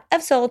lot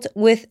of salt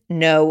with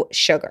no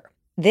sugar.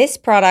 This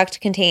product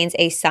contains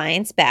a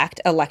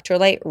science-backed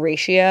electrolyte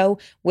ratio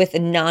with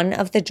none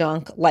of the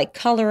junk like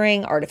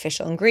coloring,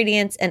 artificial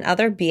ingredients, and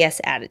other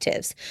BS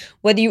additives.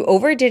 Whether you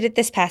overdid it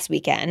this past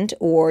weekend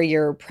or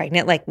you're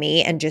pregnant like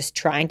me and just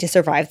trying to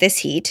survive this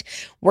heat,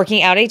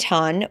 working out a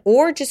ton,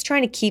 or just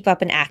trying to keep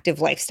up an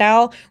active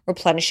lifestyle,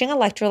 replenishing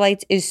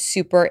electrolytes is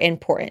super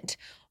important.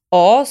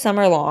 All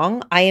summer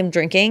long, I am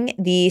drinking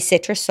the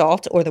citrus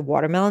salt or the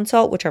watermelon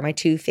salt, which are my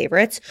two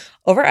favorites,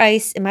 over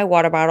ice in my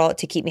water bottle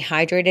to keep me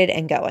hydrated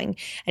and going.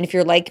 And if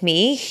you're like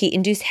me,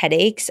 heat-induced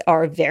headaches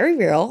are very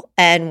real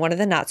and one of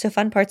the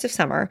not-so-fun parts of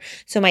summer,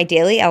 so my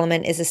daily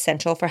Element is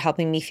essential for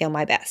helping me feel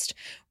my best.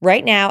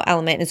 Right now,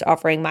 Element is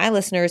offering my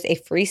listeners a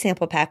free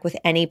sample pack with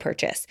any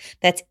purchase.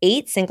 That's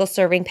 8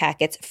 single-serving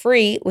packets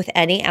free with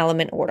any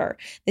Element order.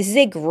 This is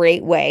a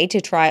great way to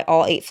try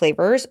all 8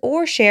 flavors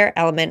or share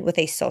Element with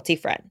a salty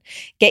friend.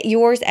 Get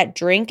yours at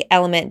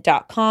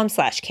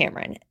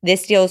drinkelement.com/Cameron.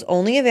 This deal is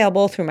only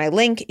available through my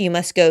link. You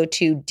must go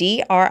to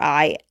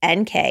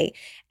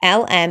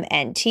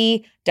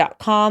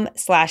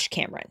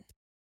drinklmnt.com/Cameron.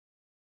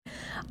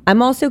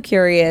 I'm also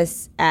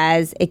curious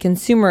as a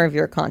consumer of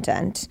your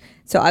content.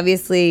 So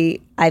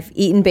obviously I've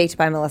eaten Baked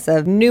by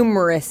Melissa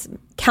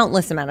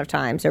countless amount of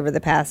times over the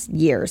past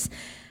years.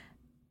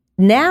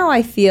 Now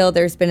I feel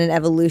there's been an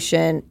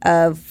evolution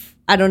of,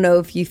 I don't know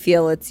if you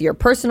feel it's your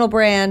personal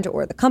brand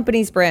or the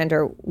company's brand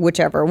or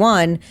whichever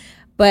one,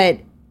 but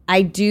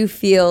I do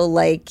feel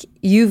like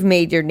you've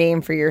made your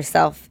name for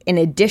yourself in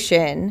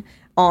addition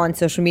on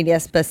social media,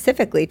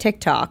 specifically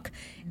TikTok,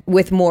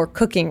 with more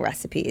cooking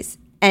recipes.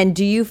 And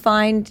do you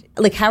find,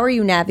 like, how are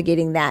you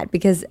navigating that?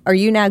 Because are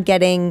you now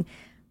getting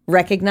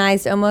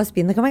recognized almost,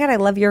 being like, oh my God, I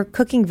love your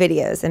cooking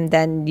videos. And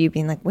then you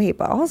being like, wait,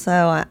 but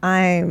also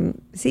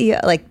I'm CEO,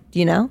 like,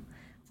 you know,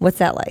 what's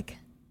that like?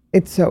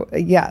 It's so,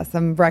 yes,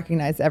 I'm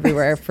recognized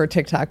everywhere for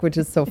TikTok, which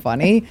is so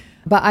funny.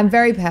 But I'm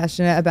very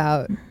passionate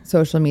about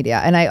social media,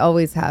 and I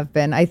always have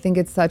been. I think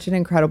it's such an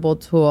incredible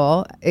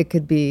tool. It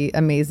could be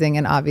amazing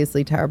and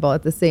obviously terrible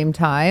at the same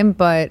time.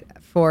 But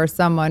for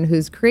someone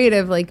who's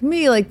creative like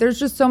me, like there's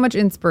just so much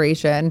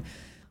inspiration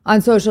on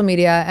social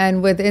media.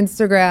 And with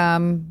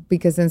Instagram,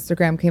 because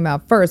Instagram came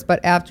out first, but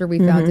after we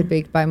founded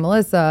Baked by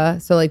Melissa,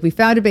 so like we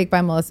founded Baked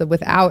by Melissa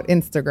without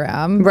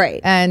Instagram.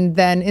 Right. And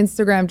then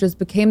Instagram just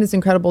became this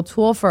incredible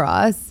tool for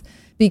us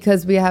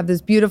because we have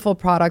this beautiful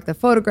product that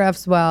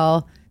photographs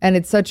well, and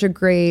it's such a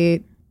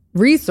great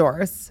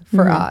resource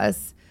for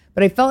us.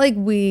 But I felt like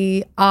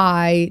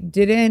I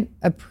didn't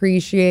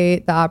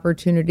appreciate the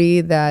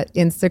opportunity that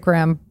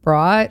Instagram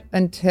brought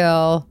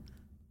until,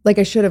 like,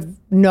 I should have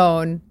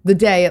known the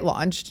day it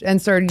launched and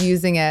started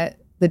using it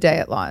the day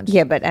it launched.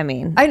 Yeah, but I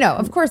mean, I know,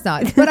 of course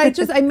not. But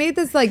I made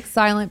this like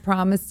silent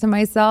promise to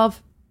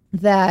myself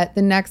that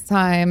the next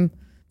time,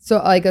 so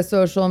like a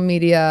social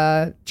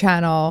media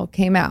channel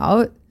came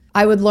out,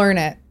 I would learn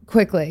it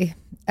quickly.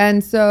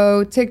 And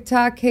so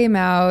TikTok came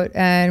out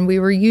and we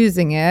were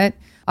using it.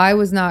 I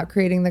was not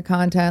creating the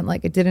content.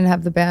 Like, it didn't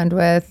have the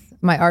bandwidth.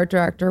 My art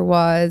director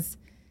was.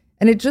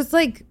 And it just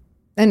like,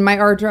 and my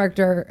art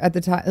director at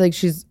the time, like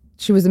she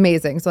was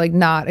amazing. So like,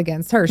 not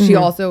against her. She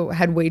also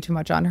had way too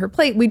much on her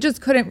plate. We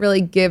just couldn't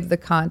really give the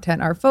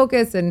content our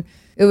focus. And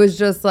it was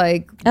just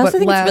like, I also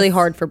think it's really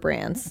hard for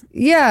brands.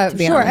 Yeah,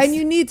 sure. Honest. And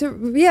you need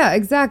to, yeah,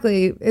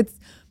 exactly.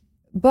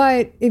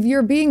 But if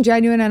you're being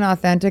genuine and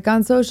authentic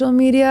on social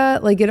media,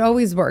 like, it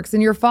always works.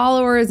 And your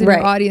followers and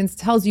your audience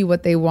tells you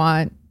what they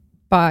want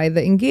by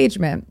the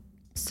engagement.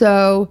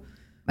 So,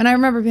 and I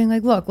remember being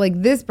like, look,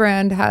 like, this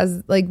brand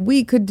has, like,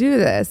 we could do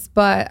this,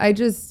 but I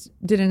just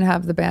didn't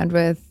have the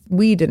bandwidth.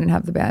 We didn't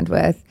have the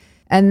bandwidth.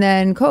 And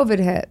then COVID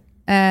hit.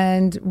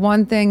 And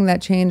one thing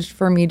that changed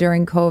for me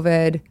during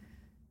COVID,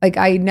 like,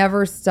 I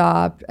never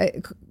stopped.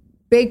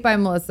 Baked by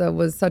Melissa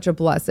was such a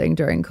blessing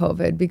during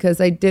COVID because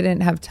I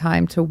didn't have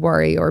time to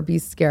worry or be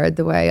scared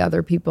the way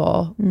other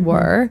people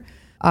were.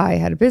 I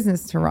had a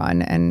business to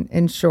run and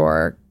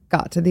ensure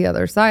got to the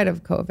other side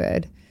of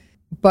COVID.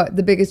 But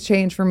the biggest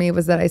change for me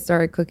was that I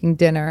started cooking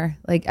dinner.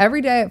 Like,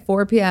 every day at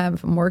 4 p.m.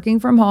 if I'm working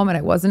from home and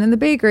I wasn't in the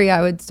bakery,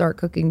 I would start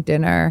cooking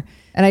dinner.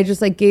 And I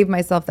just like gave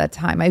myself that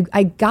time.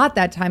 I got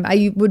that time.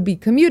 I would be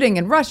commuting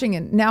and rushing,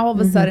 and now all of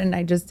a sudden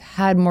I just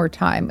had more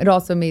time. It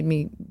also made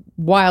me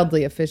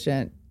wildly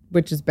efficient,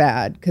 which is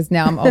bad because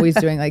now I'm always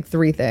doing like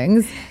 3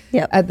 things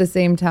at the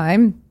same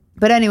time.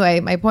 But anyway,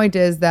 my point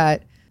is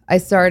that I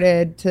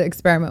started to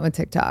experiment with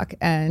TikTok,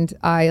 and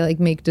I like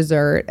make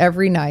dessert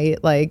every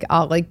night. Like,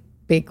 I'll like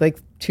bake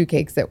like 2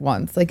 cakes at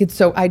once. Like, it's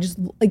so, I just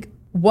like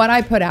what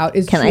I put out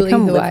is Can truly I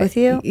come who live with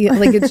you? Yeah,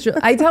 like it's true.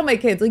 I tell my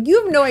kids, like,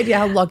 you have no idea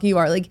how lucky you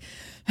are. Like,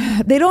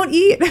 they don't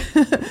eat.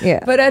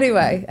 Yeah. But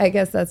anyway, I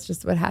guess that's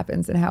just what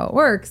happens and how it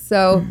works.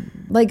 So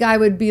like I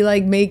would be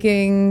like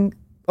making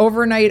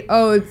overnight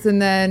oats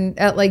and then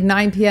at like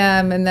 9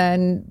 p.m. and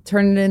then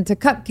turn it into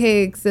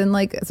cupcakes. And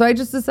like, so I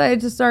just decided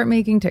to start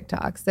making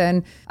TikToks,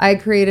 and I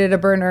created a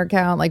burner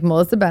account like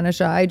Melissa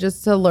Ben-Ishay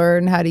just to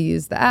learn how to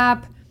use the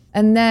app.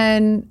 And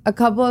then a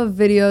couple of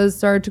videos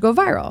started to go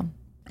viral.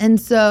 And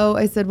so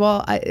I said,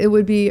 well, it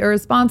would be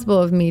irresponsible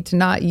of me to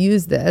not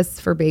use this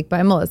for Baked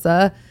by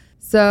Melissa.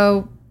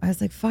 So I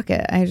was like, fuck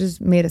it. I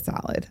just made a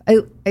salad.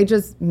 I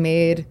just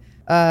made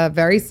a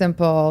very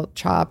simple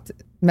chopped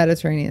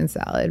Mediterranean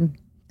salad,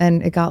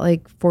 and it got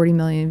like 40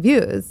 million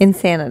views.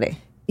 Insanity.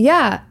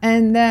 Yeah.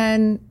 And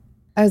then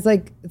I was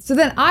like, so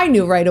then I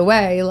knew right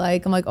away,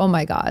 like, I'm like, oh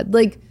my God,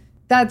 like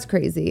that's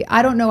crazy.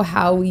 I don't know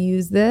how we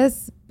use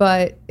this,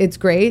 but it's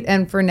great.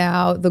 And for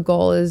now, the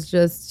goal is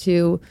just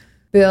to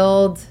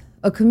build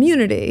a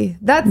community.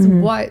 That's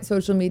what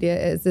social media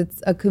is.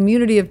 It's a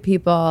community of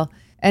people,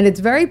 and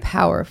it's very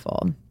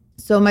powerful.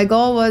 So my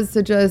goal was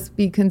to just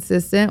be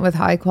consistent with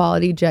high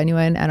quality,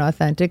 genuine, and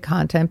authentic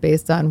content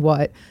based on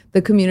what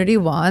the community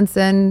wants,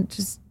 and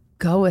just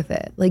go with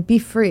it. Like, be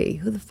free.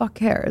 Who the fuck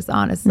cares,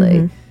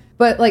 honestly?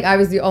 But like, I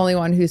was the only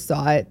one who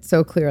saw it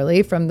so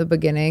clearly from the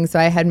beginning. So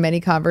I had many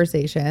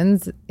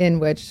conversations in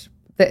which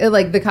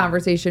the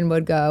conversation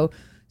would go,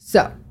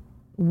 so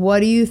what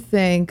do you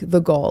think the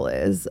goal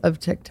is of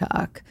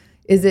TikTok?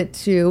 Is it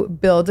to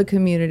build a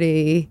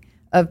community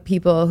of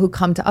people who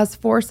come to us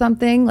for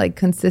something like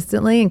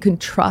consistently and can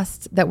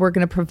trust that we're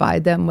going to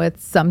provide them with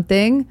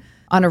something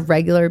on a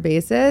regular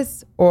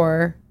basis,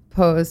 or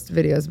post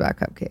videos about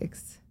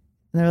cupcakes?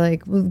 And they're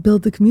like, well,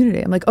 build the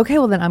community. I'm like, okay,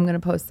 well then I'm going to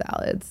post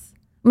salads.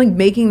 I'm like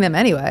making them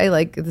anyway.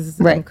 Like, this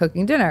is I'm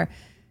cooking dinner.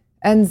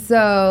 And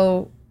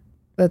so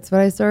that's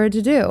what I started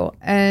to do.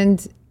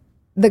 And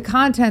the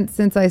content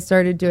since I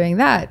started doing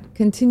that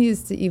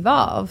continues to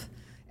evolve.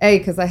 A,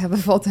 because I have a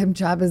full-time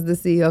job as the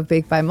CEO of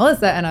Baked by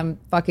Melissa, and I'm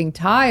fucking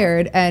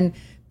tired. And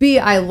B,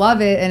 I love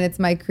it, and it's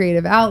my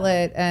creative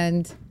outlet.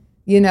 And,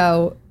 you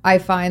know, I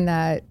find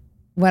that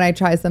when I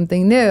try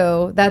something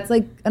new, that's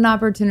like an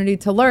opportunity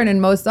to learn.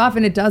 And most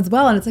often it does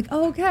well. And it's like,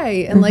 oh,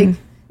 okay. And like,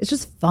 it's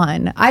just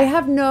fun.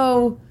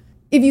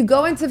 If you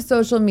go into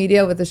social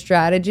media with a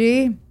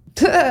strategy,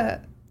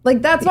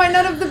 like, that's why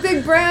none of the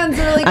big brands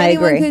or like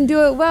anyone can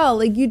do it well.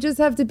 Like, you just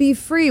have to be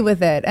free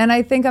with it. And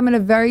I think I'm in a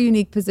very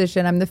unique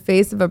position. I'm the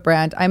face of a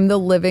brand. I'm the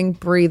living,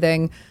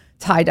 breathing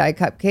tie-dye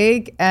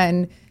cupcake.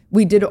 And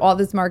we did all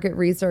this market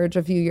research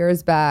a few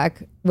years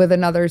back with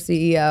another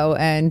CEO.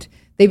 And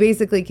they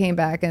basically came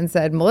back and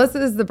said,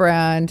 Melissa is the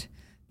brand.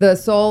 The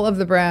soul of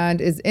the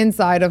brand is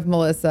inside of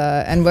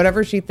Melissa. And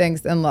whatever she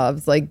thinks and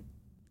loves, like,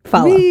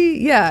 follow.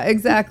 Yeah,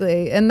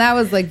 exactly. And that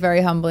was like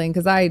very humbling,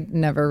 because I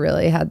never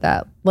really had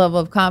that level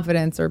of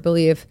confidence or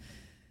belief.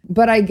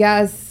 But I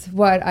guess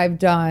what I've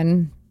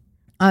done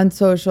on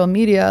social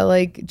media,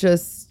 like,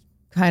 just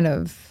kind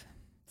of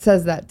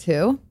says that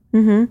too.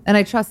 And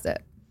I trust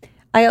it.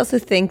 I also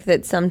think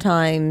that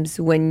sometimes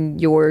when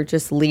you're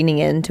just leaning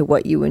into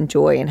what you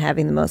enjoy and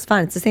having the most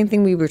fun, it's the same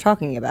thing we were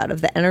talking about,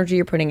 of the energy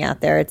you're putting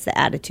out there. It's the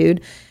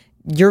attitude.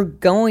 You're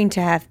going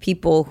to have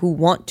people who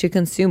want to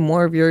consume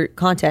more of your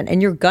content,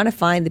 and you're going to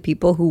find the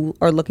people who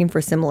are looking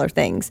for similar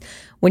things.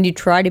 When you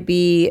try to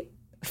be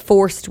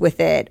forced with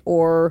it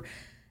or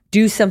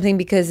do something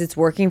because it's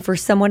working for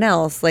someone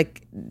else,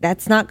 like,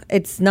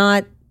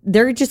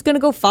 they're just going to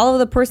go follow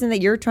the person that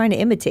you're trying to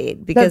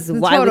imitate, because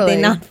why would they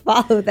not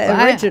follow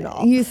the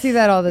original? You see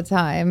that all the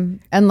time.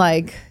 And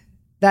like,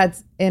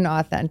 that's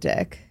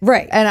inauthentic.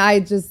 Right. And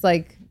I just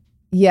like,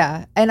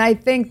 yeah. And I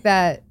think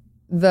that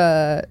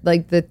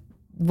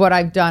what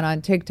I've done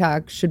on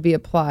TikTok should be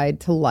applied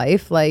to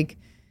life. Like,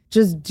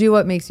 just do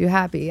what makes you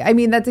happy. I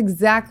mean, that's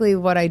exactly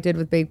what I did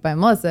with Baked by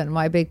Melissa, and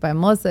why Baked by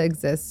Melissa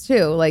exists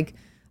too. Like,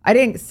 I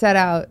didn't set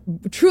out,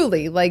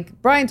 truly, like,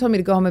 Brian told me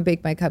to go home and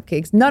bake my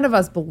cupcakes. None of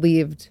us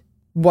believed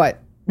what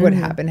would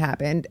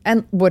happen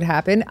and would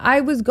happen.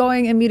 I was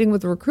going and meeting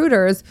with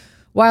recruiters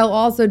while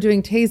also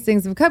doing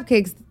tastings of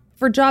cupcakes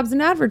for jobs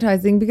in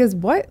advertising, because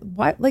what,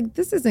 like,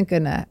 this isn't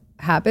gonna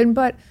happen.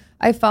 But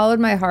I followed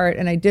my heart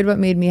and I did what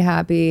made me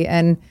happy.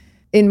 And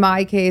in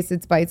my case,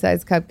 it's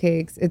bite-sized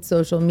cupcakes, it's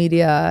social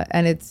media,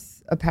 and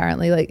it's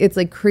apparently like, it's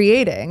like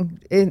creating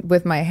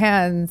with my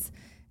hands.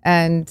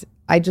 And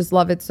I just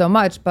love it so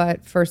much.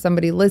 But for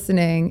somebody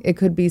listening, it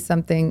could be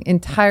something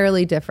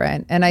entirely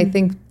different. And I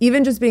think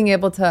even just being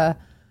able to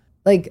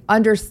like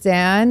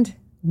understand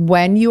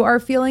when you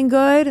are feeling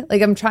good,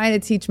 like, I'm trying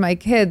to teach my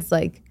kids,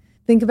 like,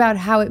 think about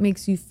how it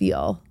makes you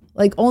feel.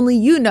 Like, only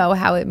you know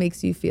how it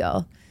makes you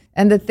feel.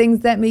 And the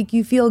things that make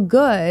you feel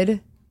good,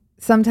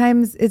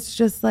 sometimes it's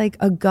just like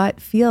a gut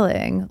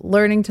feeling.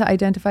 Learning to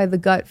identify the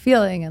gut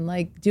feeling and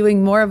like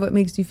doing more of what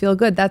makes you feel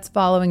good, that's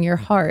following your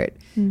heart.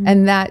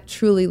 And that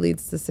truly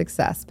leads to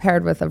success,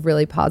 paired with a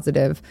really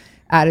positive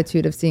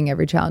attitude of seeing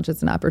every challenge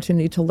as an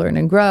opportunity to learn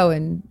and grow,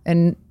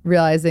 and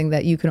realizing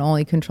that you can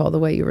only control the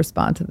way you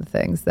respond to the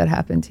things that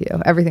happen to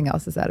you. Everything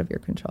else is out of your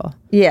control.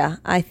 Yeah,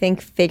 I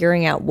think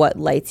figuring out what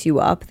lights you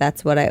up,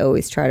 that's what I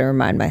always try to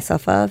remind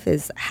myself of,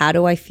 is how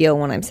do I feel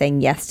when I'm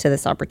saying yes to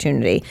this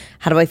opportunity?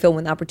 How do I feel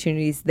when the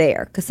opportunity is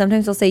there? Because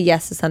sometimes I'll say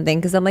yes to something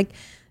because I'm like,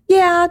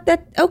 yeah,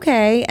 that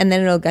okay. And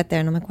then it'll get there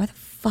and I'm like, why the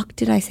fuck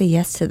did I say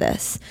yes to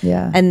this?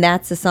 Yeah. And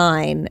that's a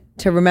sign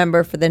to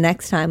remember for the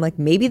next time, like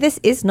maybe this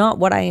is not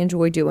what I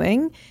enjoy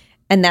doing,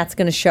 and that's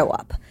going to show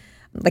up.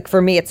 Like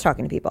for me, it's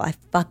talking to people. I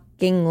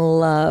fucking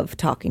love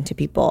talking to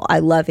people. I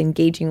love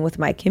engaging with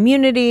my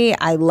community.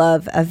 I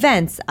love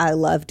events. I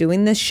love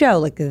doing this show.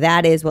 Like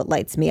that is what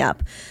lights me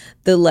up.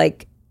 The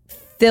like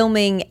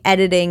filming,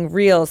 editing,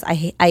 reels, I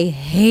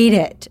hate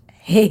it.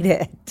 Hate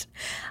it.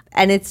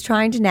 And it's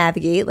trying to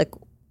navigate like,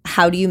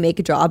 how do you make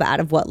a job out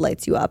of what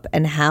lights you up,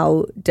 and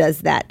how does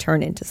that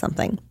turn into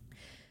something?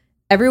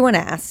 Everyone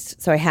asked,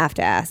 so I have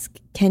to ask,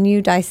 can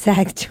you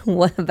dissect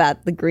what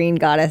about the green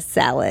goddess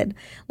salad?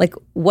 Like,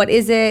 what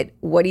is it?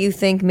 What do you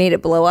think made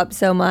it blow up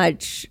so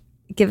much?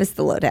 Give us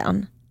the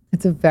lowdown.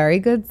 It's a very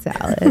good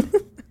salad.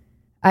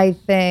 I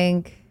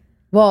think,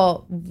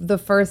 well, the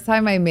first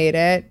time I made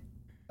it,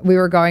 we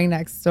were going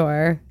next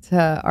door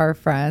to our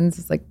friends.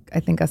 It's like, I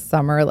think a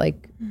summer,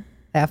 like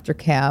after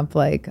camp,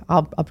 like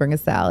I'll bring a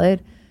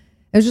salad.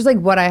 It was just like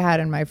what I had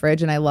in my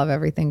fridge, and I love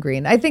everything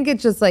green. I think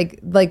it's just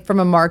like from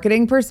a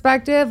marketing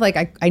perspective,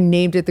 like I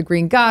named it the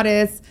Green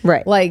Goddess.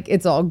 Right. Like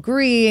it's all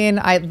green.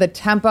 The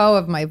tempo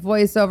of my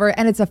voiceover,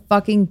 and it's a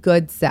fucking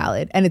good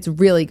salad, and it's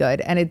really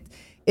good. And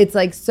it's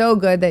like so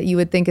good that you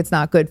would think it's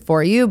not good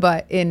for you,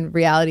 but in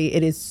reality,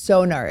 it is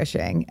so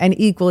nourishing and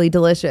equally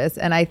delicious.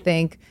 And I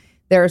think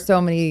there are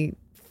so many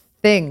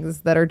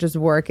things that are just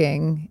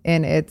working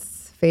in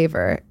its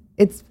favor.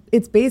 It's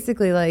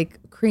basically like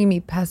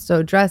creamy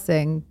pesto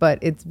dressing, but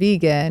it's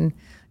vegan.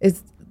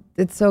 It's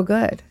so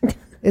good.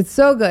 It's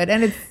so good,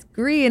 and it's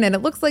green, and it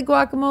looks like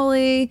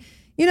guacamole.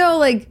 You know,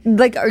 like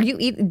do you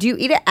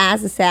eat it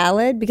as a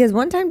salad? Because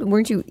one time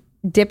weren't you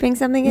dipping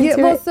something into it?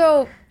 Well,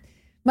 so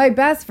my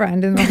best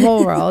friend in the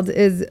whole world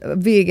is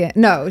vegan.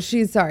 No,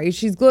 she's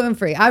gluten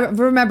free. I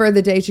remember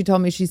the day she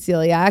told me she's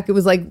celiac. It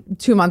was like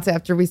 2 months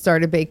after we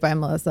started Baked by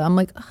Melissa. I'm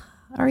like,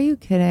 are you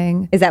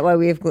kidding? Is that why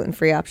we have gluten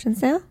free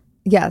options now?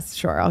 Yes,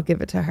 sure. I'll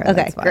give it to her. Okay,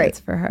 That's why great. It's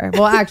for her.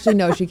 Well, actually,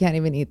 no, she can't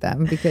even eat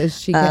them because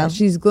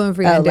she's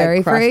gluten-free and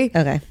dairy-free.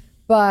 Okay.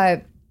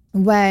 But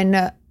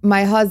when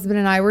my husband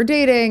and I were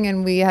dating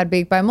and we had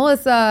Baked by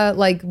Melissa,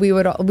 like we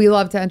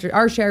love to enter.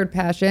 Our shared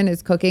passion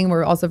is cooking.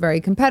 We're also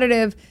very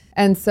competitive.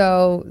 And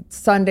so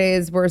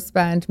Sundays were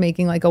spent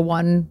making like a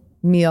one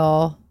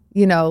meal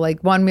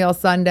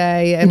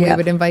Sunday, and we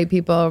would invite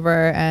people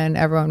over and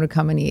everyone would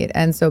come and eat.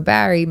 And so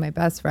Barry, my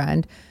best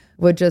friend,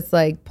 would just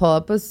like pull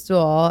up a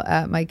stool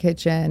at my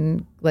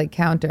kitchen like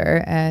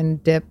counter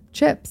and dip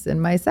chips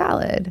in my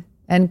salad,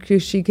 and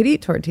she could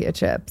eat tortilla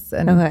chips,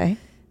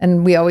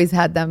 and we always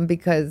had them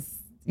because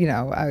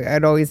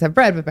I'd always have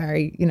bread, but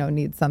Barry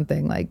needs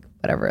something like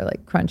whatever,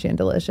 like crunchy and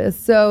delicious.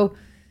 So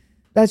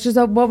that's just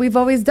what we've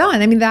always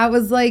done. I mean, that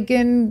was like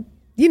in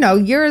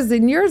years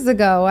and years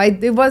ago.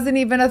 It wasn't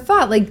even a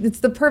thought. Like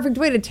it's the perfect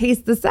way to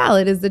taste the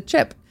salad is the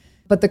chip,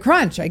 but the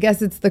crunch. I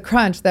guess it's the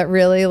crunch that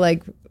really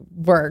like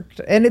worked.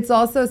 And it's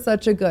also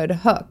such a good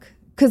hook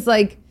because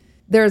like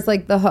there's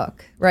like the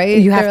hook, right?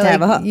 You have to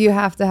have a hook. You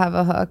have to have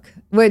a hook,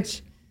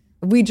 which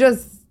we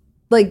just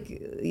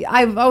like,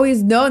 I've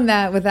always known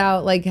that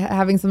without like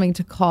having something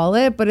to call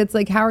it, but it's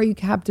like, how are you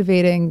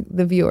captivating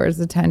the viewer's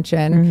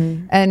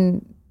attention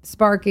and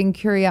sparking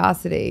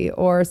curiosity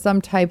or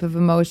some type of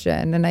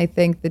emotion? And I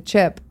think the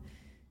chip,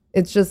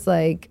 it's just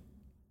like,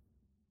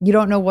 you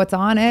don't know what's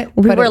on it.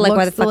 Well, people but were it like,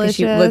 why the looks fuck is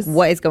she, like, delicious.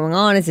 what is going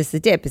on? Is this a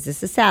dip? Is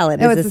this a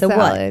salad? No, Is it's this a a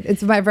what? salad.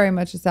 It's very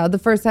much a salad. The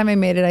first time I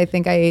made it, I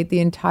think I ate the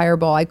entire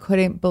bowl. I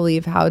couldn't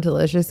believe how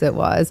delicious it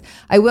was.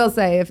 I will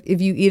say, if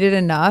you eat it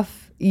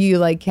enough, you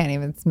like can't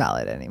even smell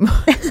it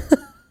anymore.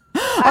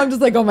 I'm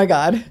just like, oh my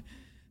God.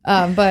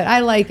 But I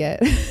like it.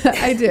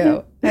 I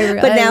do.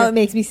 But now it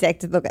makes me sick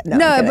to look at. No,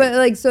 but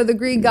like, so the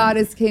Green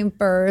Goddess came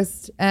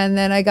first, and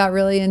then I got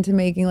really into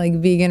making like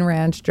vegan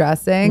ranch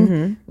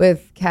dressing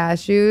with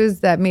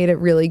cashews that made it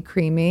really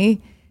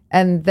creamy.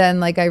 And then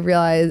like I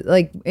realized,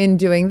 like in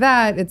doing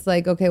that, it's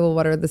like, okay, well,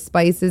 what are the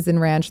spices in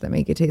ranch that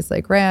make it taste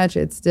like ranch?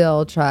 It's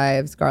still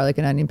chives, garlic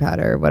and onion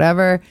powder,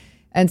 whatever.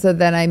 And so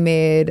then I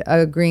made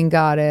a Green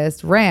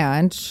Goddess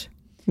ranch,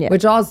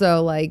 which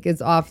also like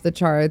is off the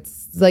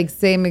charts, like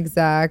same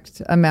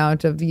exact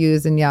amount of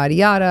views and yada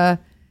yada.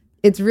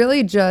 It's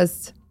really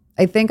just,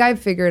 I think I've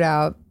figured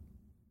out,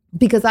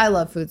 because I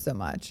love food so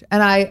much,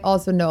 and I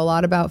also know a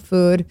lot about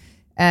food,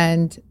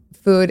 and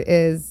food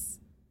is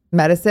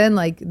medicine.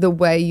 Like the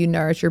way you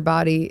nourish your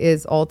body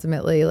is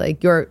ultimately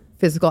like your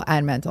physical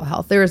and mental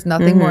health. There is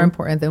nothing more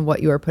important than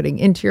what you are putting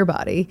into your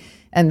body,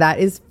 and that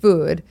is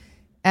food.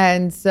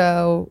 And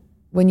so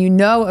when you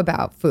know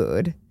about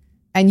food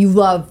and you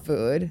love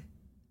food,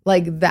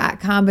 like that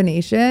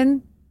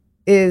combination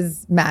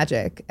is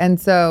magic.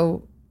 And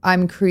so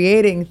I'm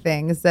creating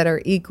things that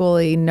are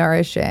equally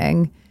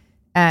nourishing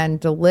and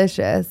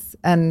delicious.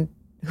 And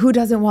who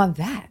doesn't want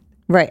that?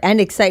 Right.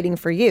 And exciting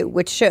for you,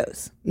 which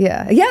shows.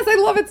 Yeah. Yes, I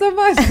love it so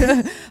much.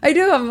 I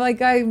do. I'm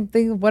like, I'm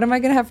thinking, what am I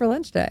going to have for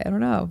lunch today? I don't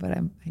know, but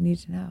I need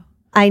to know.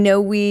 I know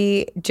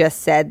we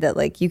just said that,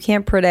 like, you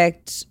can't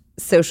predict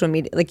social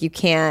media. Like, you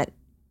can't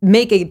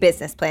make a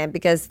business plan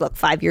because, look,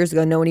 5 years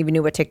ago, no one even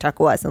knew what TikTok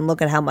was. And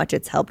look at how much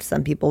it's helped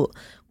some people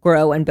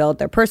grow and build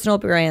their personal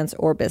brands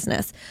or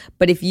business.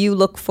 But if you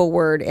look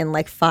forward in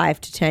like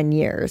 5 to 10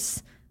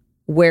 years,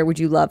 where would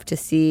you love to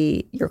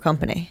see your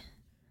company?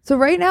 So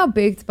right now,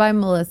 Baked by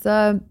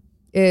Melissa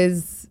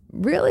is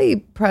really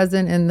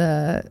present in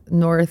the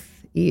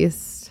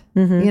Northeast.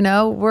 You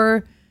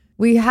know,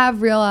 we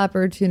have real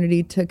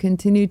opportunity to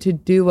continue to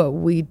do what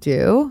we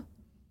do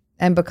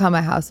and become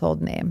a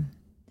household name.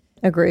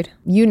 Agreed.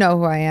 You know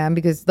who I am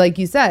because, like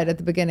you said at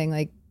the beginning,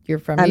 like you're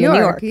from New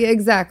York. Yeah,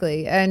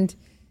 exactly. And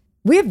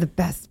we have the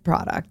best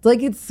product.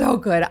 Like, it's so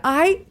good.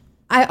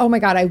 Oh my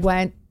God, I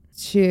went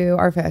to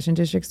our Fashion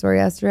District store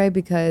yesterday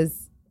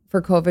because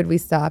for COVID, we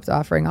stopped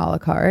offering a la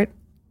carte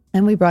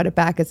and we brought it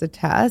back as a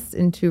test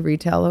in 2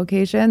 retail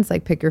locations,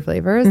 like pick your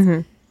flavors.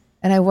 And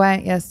I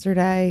went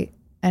yesterday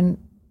and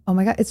oh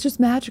my God, it's just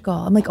magical.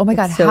 I'm like, oh my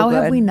God, so how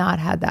good. have we not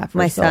had that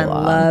for so long? My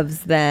son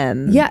loves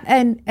them. Yeah.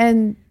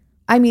 And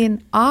I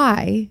mean,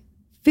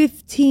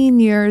 15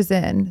 years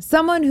in,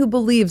 someone who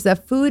believes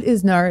that food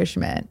is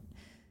nourishment,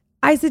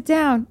 I sit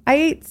down. I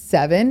ate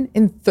 7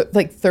 in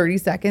like 30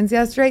 seconds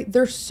yesterday.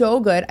 They're so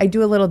good. I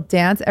do a little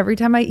dance every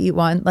time I eat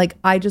one. Like,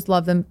 I just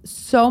love them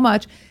so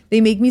much. They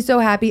make me so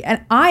happy.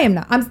 And I'm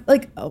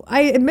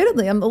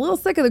admittedly, I'm a little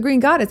sick of the Green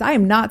Goddess. I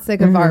am not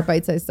sick of our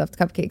bite-sized stuffed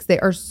cupcakes. They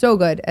are so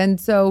good. And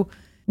so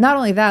not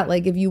only that,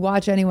 like if you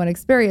watch anyone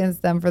experience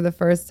them for the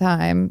first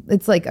time,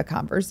 it's like a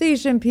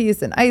conversation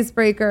piece, an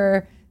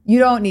icebreaker. You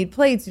don't need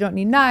plates. You don't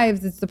need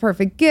knives. It's the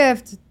perfect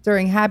gift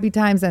during happy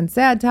times and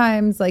sad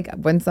times. Like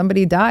when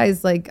somebody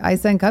dies, like I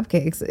send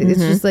cupcakes. It's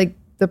just like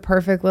the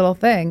perfect little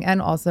thing.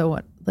 And also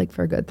like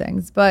for good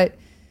things. But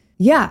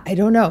yeah, I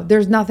don't know.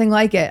 There's nothing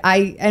like it.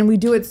 And we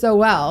do it so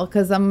well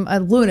because I'm a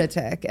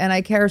lunatic and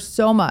I care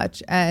so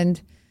much.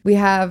 And we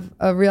have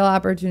a real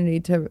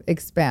opportunity to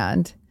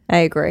expand. I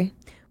agree.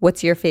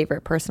 What's your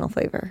favorite personal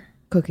flavor?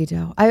 Cookie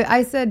dough.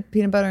 I said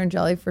peanut butter and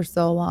jelly for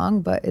so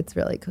long, but it's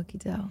really cookie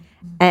dough.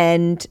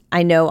 And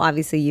I know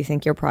obviously you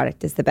think your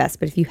product is the best,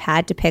 but if you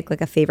had to pick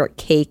like a favorite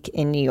cake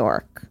in New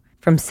York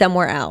from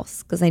somewhere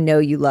else, because I know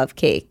you love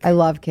cake. I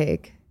love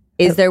cake.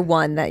 Is there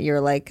one that you're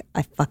like,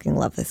 I fucking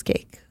love this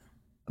cake?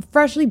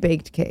 Freshly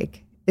baked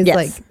cake is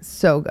like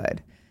so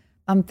good.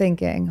 I'm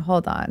thinking,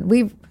 hold on.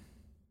 We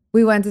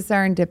went to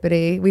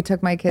Serendipity. We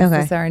took my kids to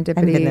Serendipity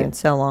I've been there in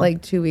so long.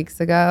 Like 2 weeks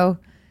ago.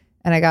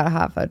 And I got a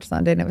hot fudge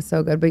sundae and it was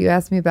so good. But you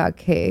asked me about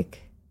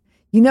cake.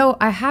 You know,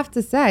 I have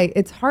to say,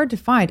 it's hard to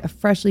find a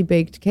freshly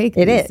baked cake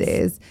these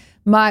days.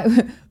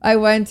 I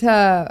went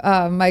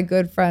to my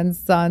good friend's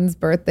son's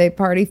birthday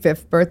party,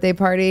 5th birthday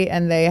party,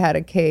 and they had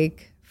a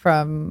cake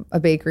from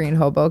a bakery in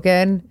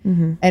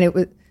Hoboken. And it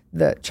was,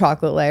 the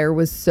chocolate layer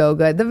was so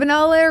good. The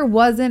vanilla layer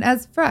wasn't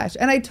as fresh.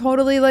 And I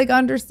totally like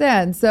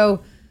understand.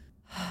 So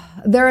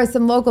there are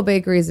some local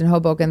bakeries in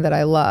Hoboken that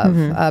I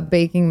love.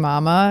 Baking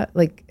Mama,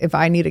 like if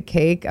I need a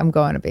cake, I'm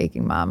going to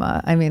Baking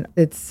Mama. I mean,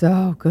 it's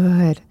so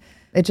good.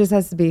 It just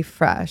has to be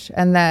fresh.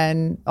 And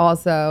then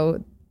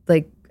also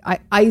like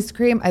ice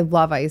cream. I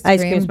love ice cream.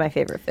 Ice cream is my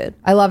favorite food.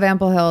 I love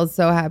Ample Hills.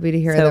 So happy to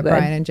hear that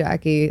Brian and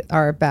Jackie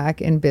are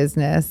back in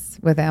business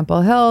with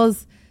Ample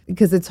Hills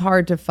because it's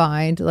hard to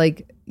find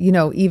like, you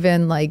know,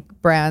 even like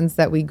brands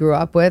that we grew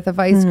up with of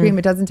ice cream,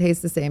 it doesn't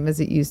taste the same as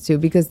it used to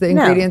because the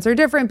ingredients are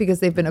different because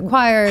they've been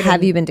acquired.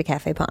 Have you been to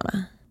Cafe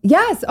Pana?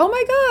 Yes. Oh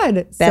my God.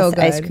 Best so good.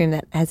 ice cream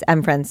that has,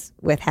 I'm friends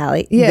with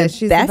Hallie. Yeah,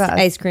 she's the best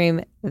ice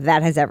cream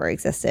that has ever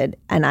existed.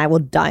 And I will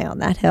die on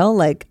that hill.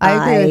 Like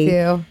I agree with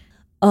you.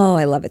 Oh,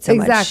 I love it so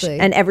much. Exactly.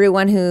 And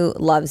everyone who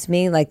loves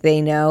me, like they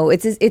know,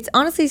 it's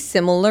honestly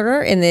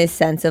similar in the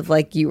sense of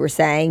like you were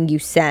saying, you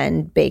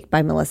send Baked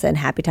by Melissa in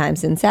happy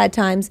times and sad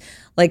times.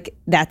 Like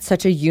that's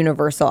such a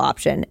universal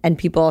option. And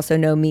people also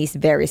know me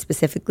very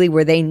specifically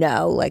where they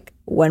know like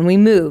when we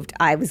moved,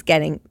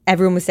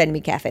 everyone was sending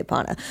me Cafe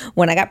Pana.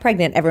 When I got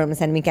pregnant, everyone was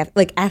sending me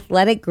like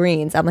Athletic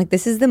Greens. I'm like,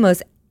 this is the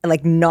most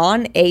like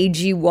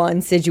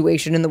non-AG1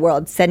 situation in the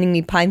world, sending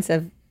me pints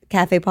of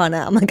Cafe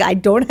Pana. I'm like, I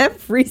don't have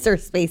freezer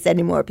space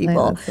anymore,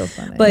 people. That's so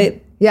funny. But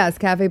yes,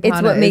 Cafe Pana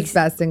it's what makes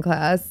best in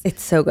class.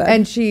 It's so good.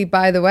 And she,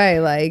 by the way,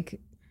 like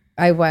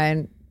I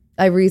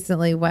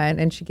recently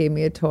went and she gave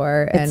me a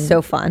tour. It's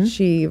so fun.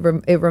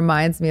 It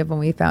reminds me of when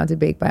we founded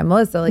Baked by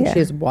Melissa. Like she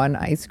has one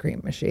ice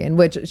cream machine,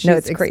 which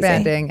she's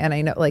expanding. Crazy. And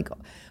I know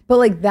but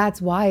like that's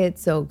why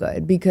it's so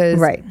good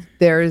because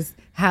there's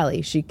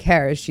Hallie, she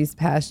cares, she's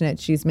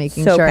passionate, she's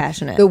making so sure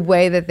passionate. The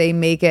way that they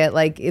make it,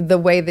 like the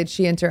way that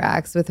she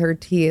interacts with her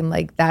team,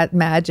 like that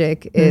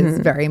magic is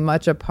very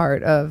much a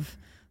part of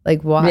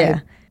like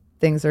why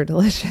things are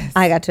delicious.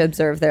 I got to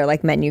observe their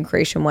like menu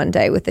creation one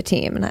day with the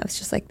team, and I was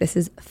just like, this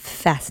is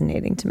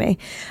fascinating to me.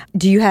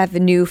 Do you have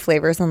new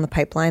flavors on the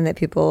pipeline that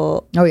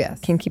people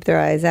can keep their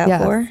eyes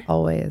out for?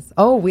 Always.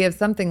 Oh, we have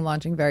something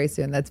launching very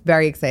soon that's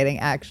very exciting,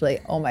 actually.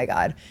 Oh my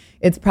God.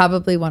 It's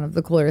probably one of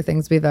the cooler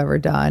things we've ever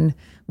done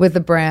with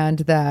a brand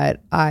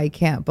that I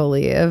can't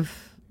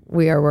believe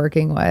we are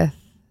working with.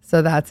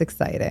 So that's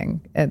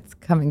exciting. It's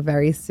coming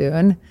very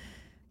soon.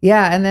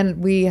 Yeah, and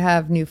then we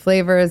have new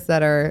flavors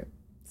that are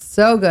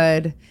so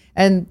good.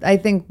 And I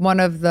think one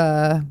of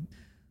the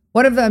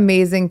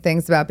amazing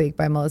things about Baked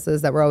by Melissa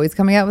is that we're always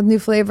coming out with new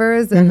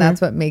flavors, and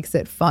that's what makes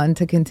it fun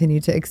to continue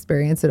to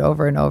experience it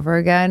over and over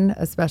again,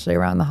 especially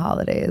around the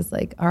holidays.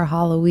 Like our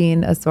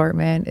Halloween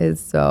assortment is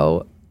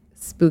so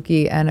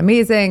spooky and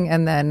amazing,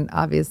 and then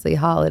obviously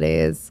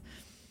holidays.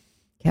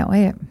 Can't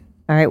wait.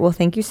 All right. Well,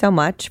 thank you so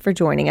much for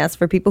joining us.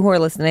 For people who are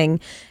listening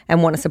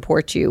and want to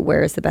support you,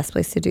 where is the best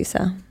place to do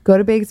so? Go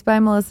to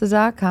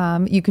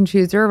bakedbymelissa.com. You can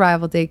choose your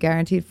arrival date,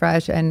 guaranteed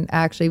fresh. And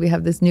actually, we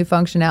have this new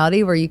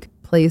functionality where you can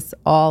place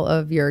all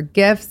of your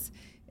gifts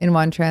in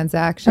one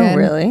transaction. Oh,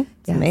 really?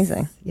 It's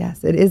amazing.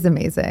 Yes, it is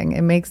amazing.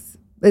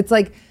 It's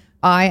like,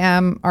 I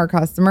am our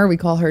customer. We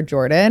call her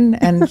Jordan,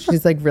 and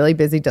she's like really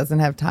busy, doesn't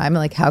have time. And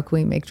like, how can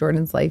we make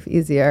Jordan's life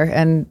easier?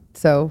 And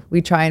so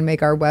we try and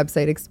make our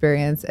website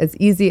experience as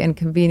easy and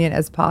convenient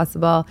as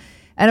possible.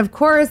 And of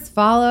course,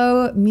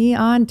 follow me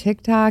on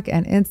TikTok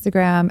and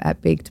Instagram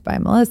at Baked by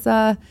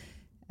Melissa.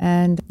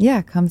 And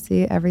yeah, come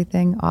see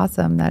everything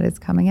awesome that is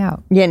coming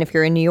out. Yeah, and if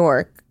you're in New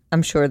York,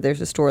 I'm sure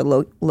there's a store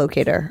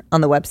locator on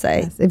the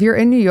website. Yes. If you're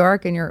in New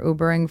York and you're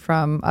Ubering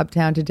from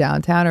uptown to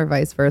downtown or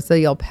vice versa,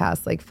 you'll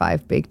pass like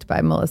 5 Baked by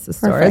Melissa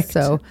stores. Perfect.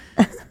 So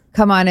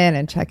come on in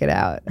and check it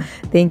out.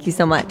 Thank you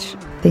so much.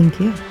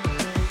 Thank you.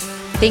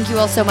 Thank you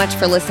all so much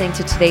for listening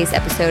to today's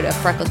episode of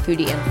Freckled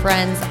Foodie and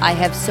Friends. I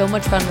have so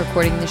much fun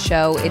recording the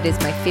show. It is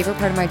my favorite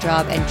part of my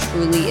job and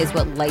truly is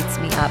what lights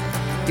me up.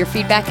 Your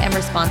feedback and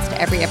response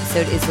to every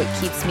episode is what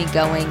keeps me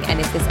going. And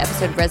if this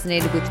episode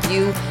resonated with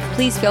you,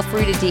 please feel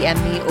free to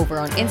DM me over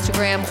on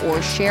Instagram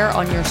or share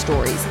on your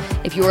stories.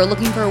 If you are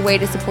looking for a way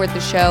to support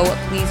the show,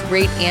 please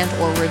rate and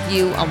or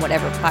review on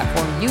whatever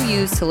platform you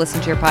use to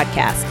listen to your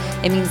podcast.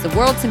 It means the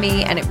world to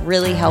me and it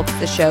really helps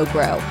the show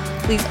grow.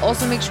 Please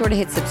also make sure to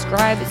hit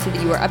subscribe so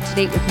that you are up to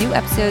date with new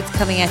episodes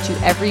coming at you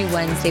every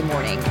Wednesday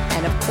morning.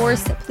 And of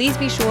course, please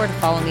be sure to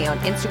follow me on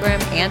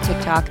Instagram and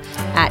TikTok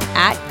at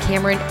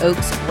Cameron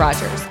Oakes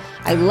Rogers.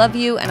 I love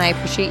you and I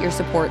appreciate your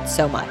support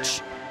so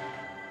much.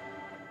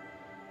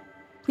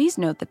 Please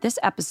note that this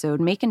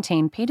episode may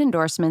contain paid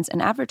endorsements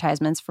and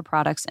advertisements for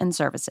products and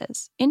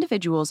services.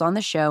 Individuals on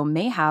the show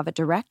may have a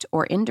direct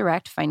or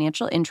indirect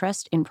financial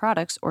interest in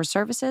products or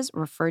services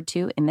referred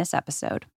to in this episode.